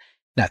judgment.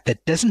 Now,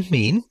 that doesn't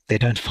mean they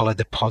don't follow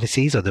the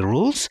policies or the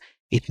rules.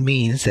 It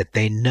means that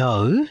they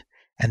know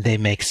and they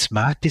make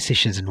smart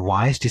decisions and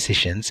wise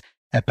decisions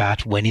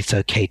about when it's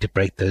okay to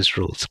break those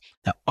rules.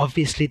 Now,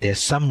 obviously, there are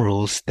some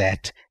rules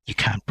that you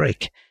can't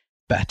break,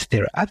 but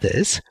there are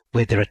others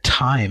where there are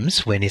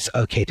times when it's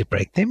okay to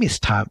break them,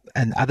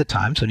 and other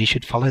times when you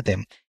should follow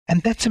them.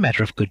 And that's a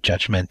matter of good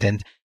judgment.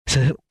 And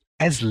so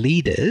as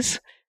leaders,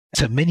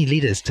 so many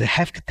leaders to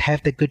have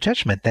the good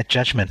judgment, that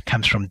judgment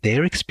comes from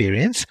their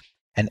experience.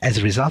 And as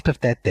a result of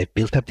that, they've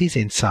built up these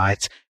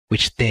insights.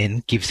 which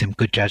then gives them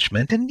good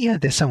judgment. And yeah,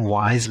 there's some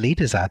wise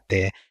leaders out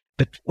there.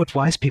 But what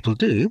wise people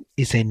do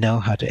is they know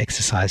how to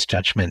exercise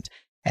judgment.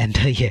 And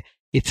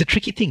it's a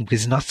tricky thing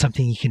because it's not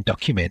something you can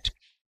document.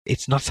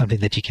 It's not something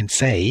that you can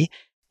say.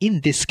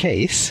 In this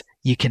case,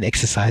 you can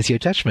exercise your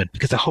judgment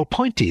because the whole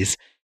point is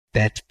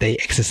that they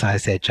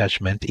exercise their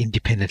judgment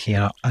independently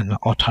and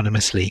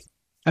autonomously.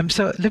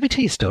 So let me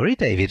tell you a story,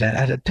 David.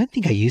 I don't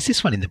think I use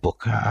this one in the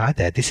book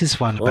either. This is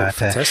one about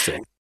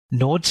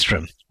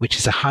Nordstrom, which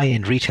is a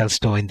high-end retail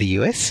store in the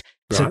US.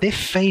 Right. So they're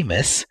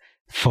famous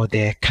for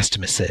their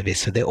customer service.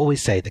 So they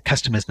always say the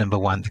customer's number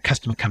one, the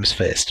customer comes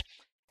first.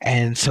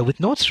 And so with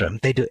Nordstrom,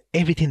 they do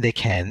everything they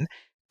can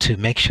to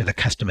make sure the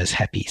customer's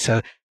happy. So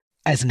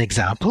as an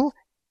example,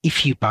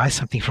 if you buy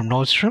something from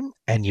Nordstrom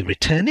and you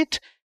return it,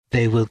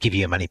 they will give you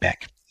your money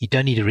back. You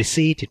don't need a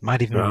receipt. It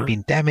might even have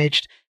been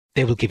damaged.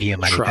 They will give you your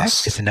money back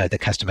because they know the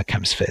customer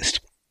comes first.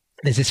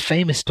 There's this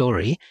famous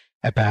story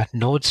about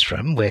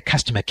Nordstrom where a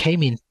customer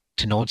came in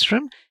to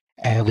Nordstrom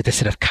with a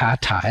set of car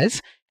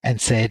tires and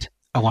said,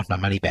 I want my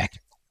money back.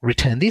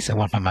 Return this. I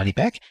want my money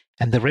back.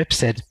 And the rep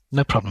said,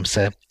 no problem,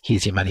 sir.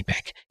 Here's your money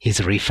back. Here's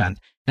a refund.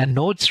 Now,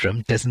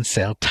 Nordstrom doesn't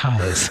sell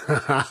tires.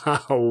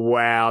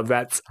 Wow,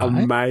 that's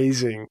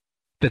amazing.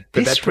 But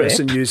that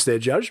person used their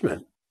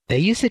judgment. They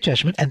used their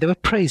judgment and they were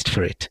praised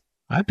for it,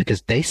 right?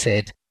 Because they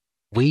said,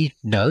 we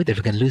know that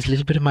we're going to lose a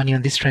little bit of money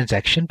on this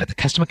transaction, but the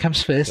customer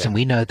comes first, and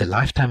we know the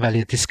lifetime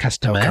value of this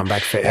customer come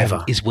back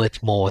forever. Is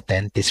worth more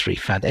than this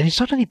refund. And it's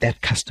not only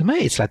that customer,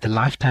 it's like the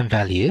lifetime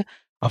value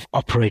of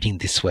operating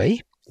this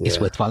way is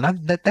worthwhile. Now,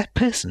 that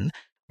person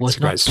was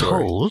not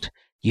told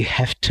you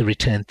have to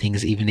return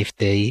things even if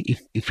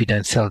we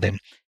don't sell them.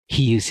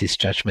 He used his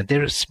judgment.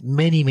 There are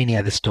many, many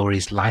other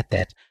stories like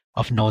that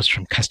of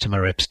Nordstrom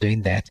customer reps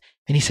doing that.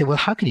 And he said, well,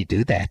 how can you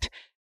do that?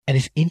 And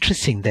it's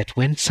interesting that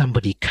when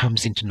somebody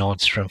comes into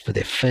Nordstrom for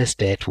their first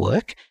day at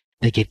work,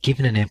 they get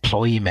given an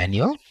employee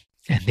manual.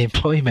 And the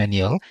employee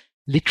manual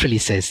literally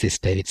says this,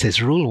 David. It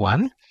says, rule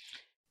 1,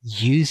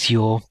 use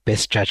your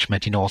best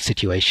judgment in all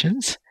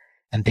situations.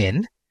 And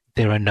then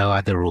there are no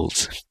other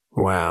rules.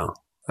 Wow,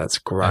 that's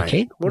great.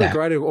 Okay? What a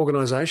great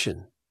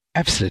organization.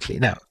 Absolutely.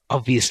 Now,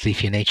 obviously,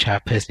 if you're an HR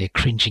person, you're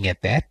cringing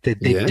at that. They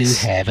do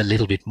have a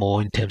little bit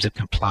more in terms of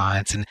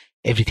compliance and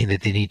everything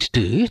that they need to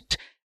do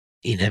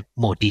in a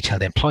more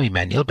detailed employee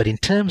manual. But in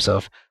terms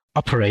of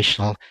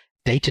operational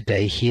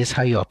day-to-day, here's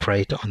how you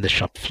operate on the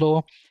shop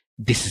floor.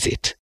 This is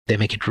it. They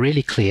make it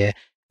really clear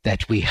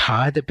that we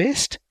hire the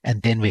best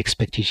and then we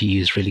expect you to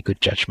use really good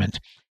judgment.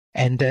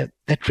 And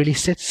that really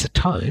sets the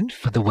tone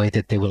for the way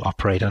that they will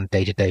operate on a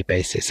day-to-day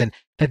basis. And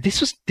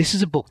this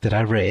is a book that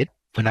I read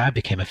when I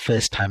became a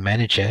first-time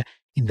manager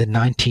in the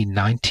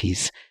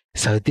 1990s.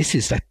 So this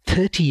is like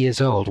 30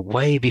 years old,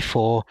 way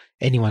before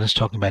anyone was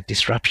talking about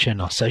disruption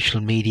or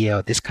social media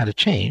or this kind of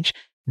change.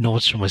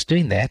 Nordstrom was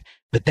doing that.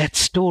 But that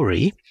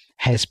story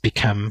has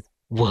become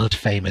world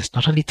famous,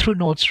 not only through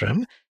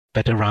Nordstrom,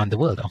 but around the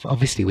world.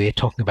 Obviously, we're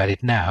talking about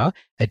it now,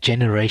 a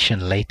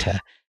generation later,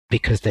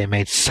 because they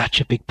made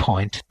such a big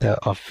point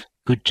of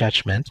good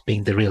judgment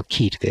being the real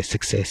key to their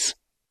success.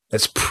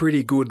 That's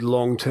pretty good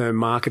long-term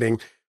marketing.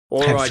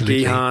 All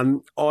Absolutely. Right,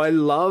 Gihan, I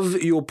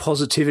love your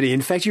positivity.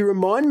 In fact, you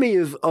remind me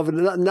of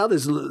another.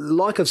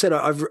 Like I've said,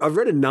 I've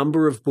read a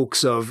number of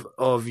books of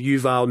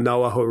Yuval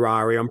Noah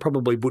Harari. I'm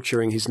probably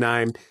butchering his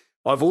name.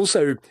 I've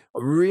also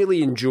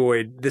really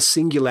enjoyed The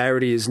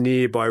Singularity is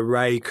Near by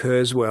Ray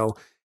Kurzweil.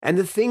 And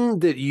the thing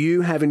that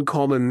you have in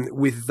common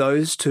with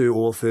those two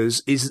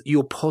authors is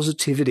your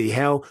positivity,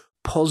 how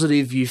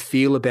positive you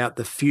feel about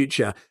the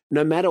future.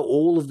 No matter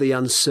all of the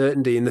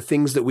uncertainty and the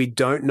things that we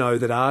don't know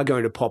that are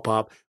going to pop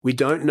up, we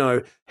don't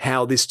know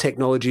how this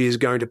technology is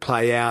going to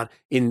play out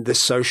in the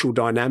social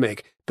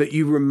dynamic, but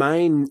you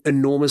remain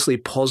enormously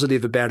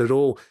positive about it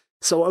all.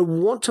 So I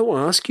want to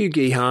ask you,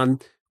 Gihan,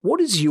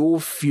 what is your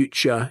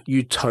future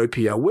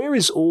utopia? Where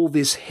is all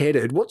this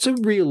headed? What's a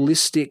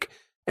realistic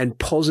and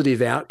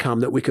positive outcome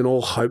that we can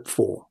all hope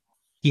for?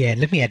 Yeah,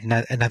 let me add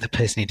another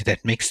person into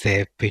that mix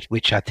there,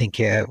 which I think,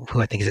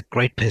 who I think is a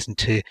great person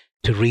to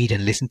read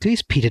and listen to,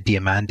 is Peter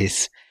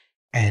Diamandis.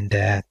 And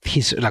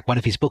one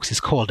of his books is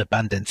called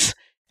Abundance,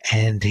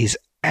 and he's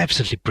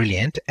absolutely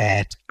brilliant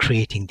at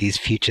creating these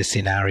future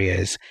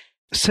scenarios.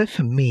 So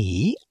for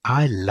me,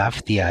 I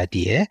love the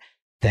idea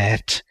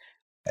that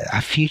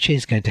our future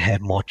is going to have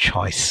more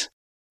choice,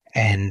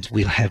 and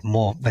we'll have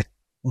more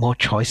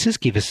choices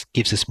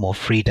gives us more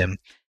freedom.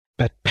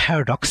 But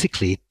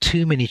paradoxically,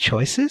 too many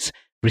choices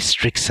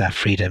restricts our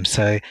freedom.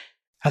 So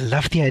I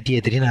love the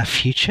idea that in our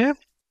future,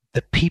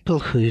 the people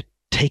who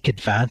take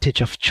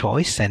advantage of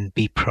choice and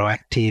be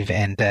proactive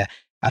and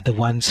are the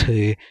ones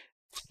who,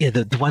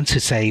 the ones who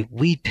say,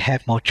 we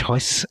have more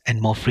choice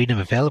and more freedom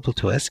available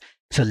to us,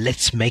 so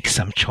let's make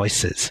some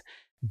choices.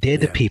 They're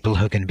the people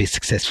who are going to be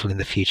successful in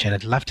the future. And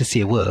I'd love to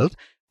see a world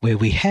where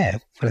we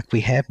have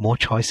more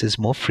choices,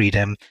 more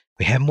freedom,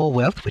 we have more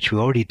wealth, which we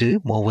already do,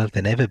 more wealth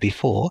than ever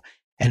before,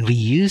 and we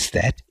use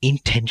that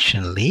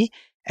intentionally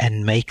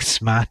and make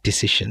smart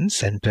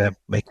decisions and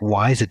make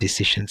wiser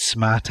decisions,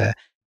 smarter,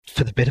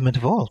 for the betterment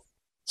of all.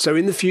 So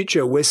in the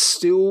future, we're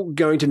still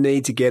going to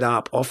need to get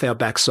up off our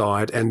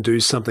backside and do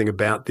something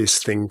about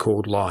this thing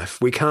called life.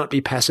 We can't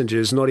be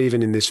passengers, not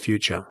even in this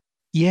future.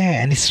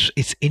 Yeah, and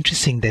it's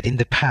interesting that in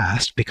the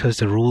past, because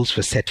the rules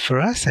were set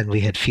for us and we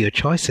had fewer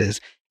choices,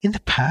 in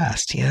the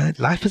past,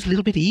 life was a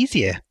little bit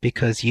easier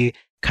because you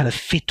kind of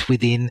fit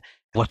within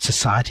what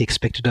society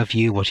expected of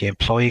you, what your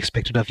employer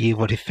expected of you,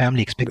 what your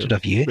family expected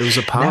of you. There was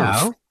a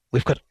path. Now,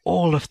 we've got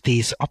all of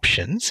these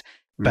options,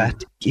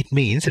 but it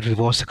means that we've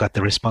also got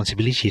the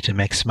responsibility to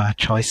make smart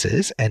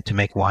choices and to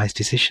make wise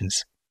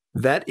decisions.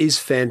 That is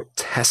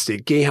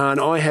fantastic. Gihan,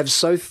 I have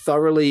so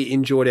thoroughly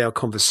enjoyed our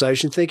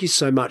conversation. Thank you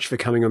so much for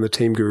coming on the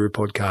Team Guru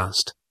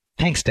podcast.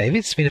 Thanks, David.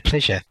 It's been a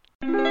pleasure.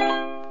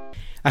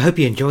 I hope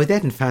you enjoyed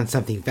that and found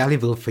something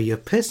valuable for your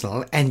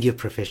personal and your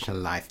professional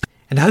life.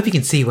 And I hope you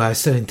can see why I was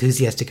so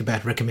enthusiastic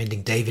about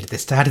recommending David at the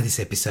start of this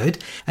episode.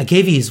 I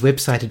gave you his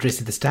website address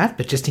at the start,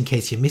 but just in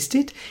case you missed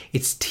it,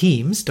 it's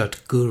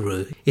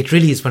teams.guru. It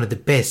really is one of the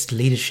best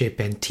leadership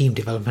and team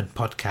development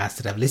podcasts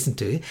that I've listened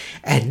to,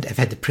 and I've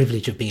had the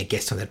privilege of being a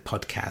guest on that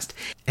podcast.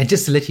 And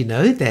just to let you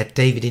know that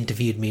David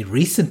interviewed me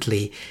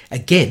recently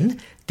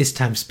again, this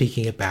time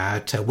speaking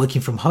about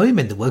working from home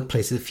and the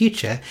workplace of the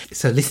future.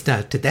 So listen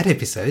out to that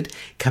episode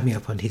coming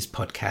up on his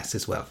podcast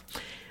as well.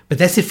 But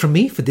that's it from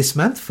me for this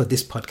month, for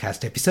this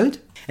podcast episode.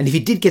 And if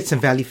you did get some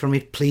value from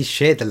it, please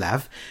share the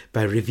love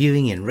by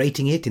reviewing and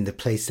rating it in the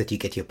place that you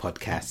get your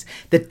podcasts.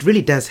 That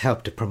really does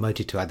help to promote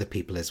it to other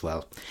people as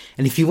well.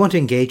 And if you want to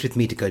engage with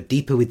me to go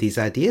deeper with these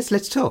ideas,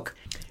 let's talk.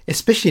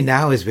 Especially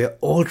now as we're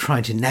all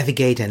trying to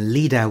navigate and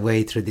lead our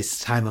way through this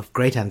time of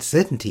great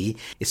uncertainty,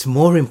 it's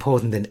more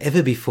important than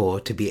ever before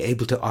to be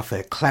able to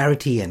offer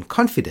clarity and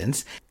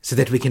confidence so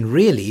that we can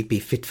really be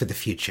fit for the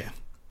future.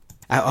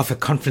 I offer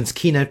conference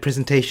keynote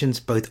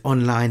presentations, both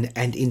online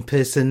and in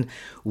person,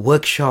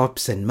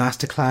 workshops and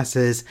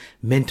masterclasses,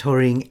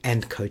 mentoring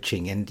and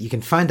coaching. And you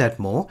can find out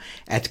more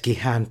at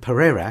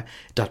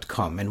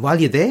gihanperera.com. And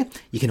while you're there,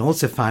 you can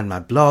also find my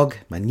blog,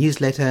 my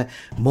newsletter,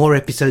 more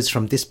episodes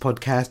from this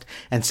podcast,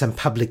 and some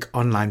public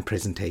online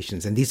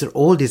presentations. And these are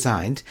all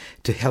designed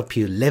to help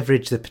you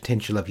leverage the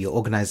potential of your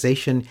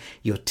organization,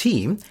 your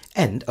team,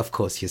 and of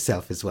course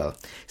yourself as well.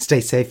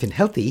 Stay safe and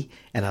healthy,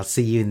 and I'll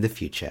see you in the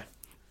future.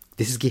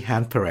 This is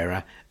Gihan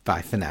Perera.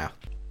 Bye for now.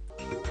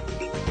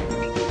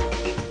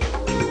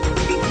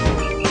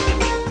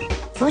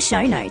 For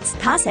show notes,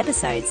 past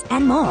episodes,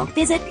 and more,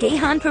 visit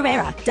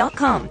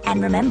gihanperera.com.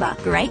 And remember,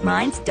 great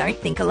minds don't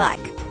think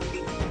alike.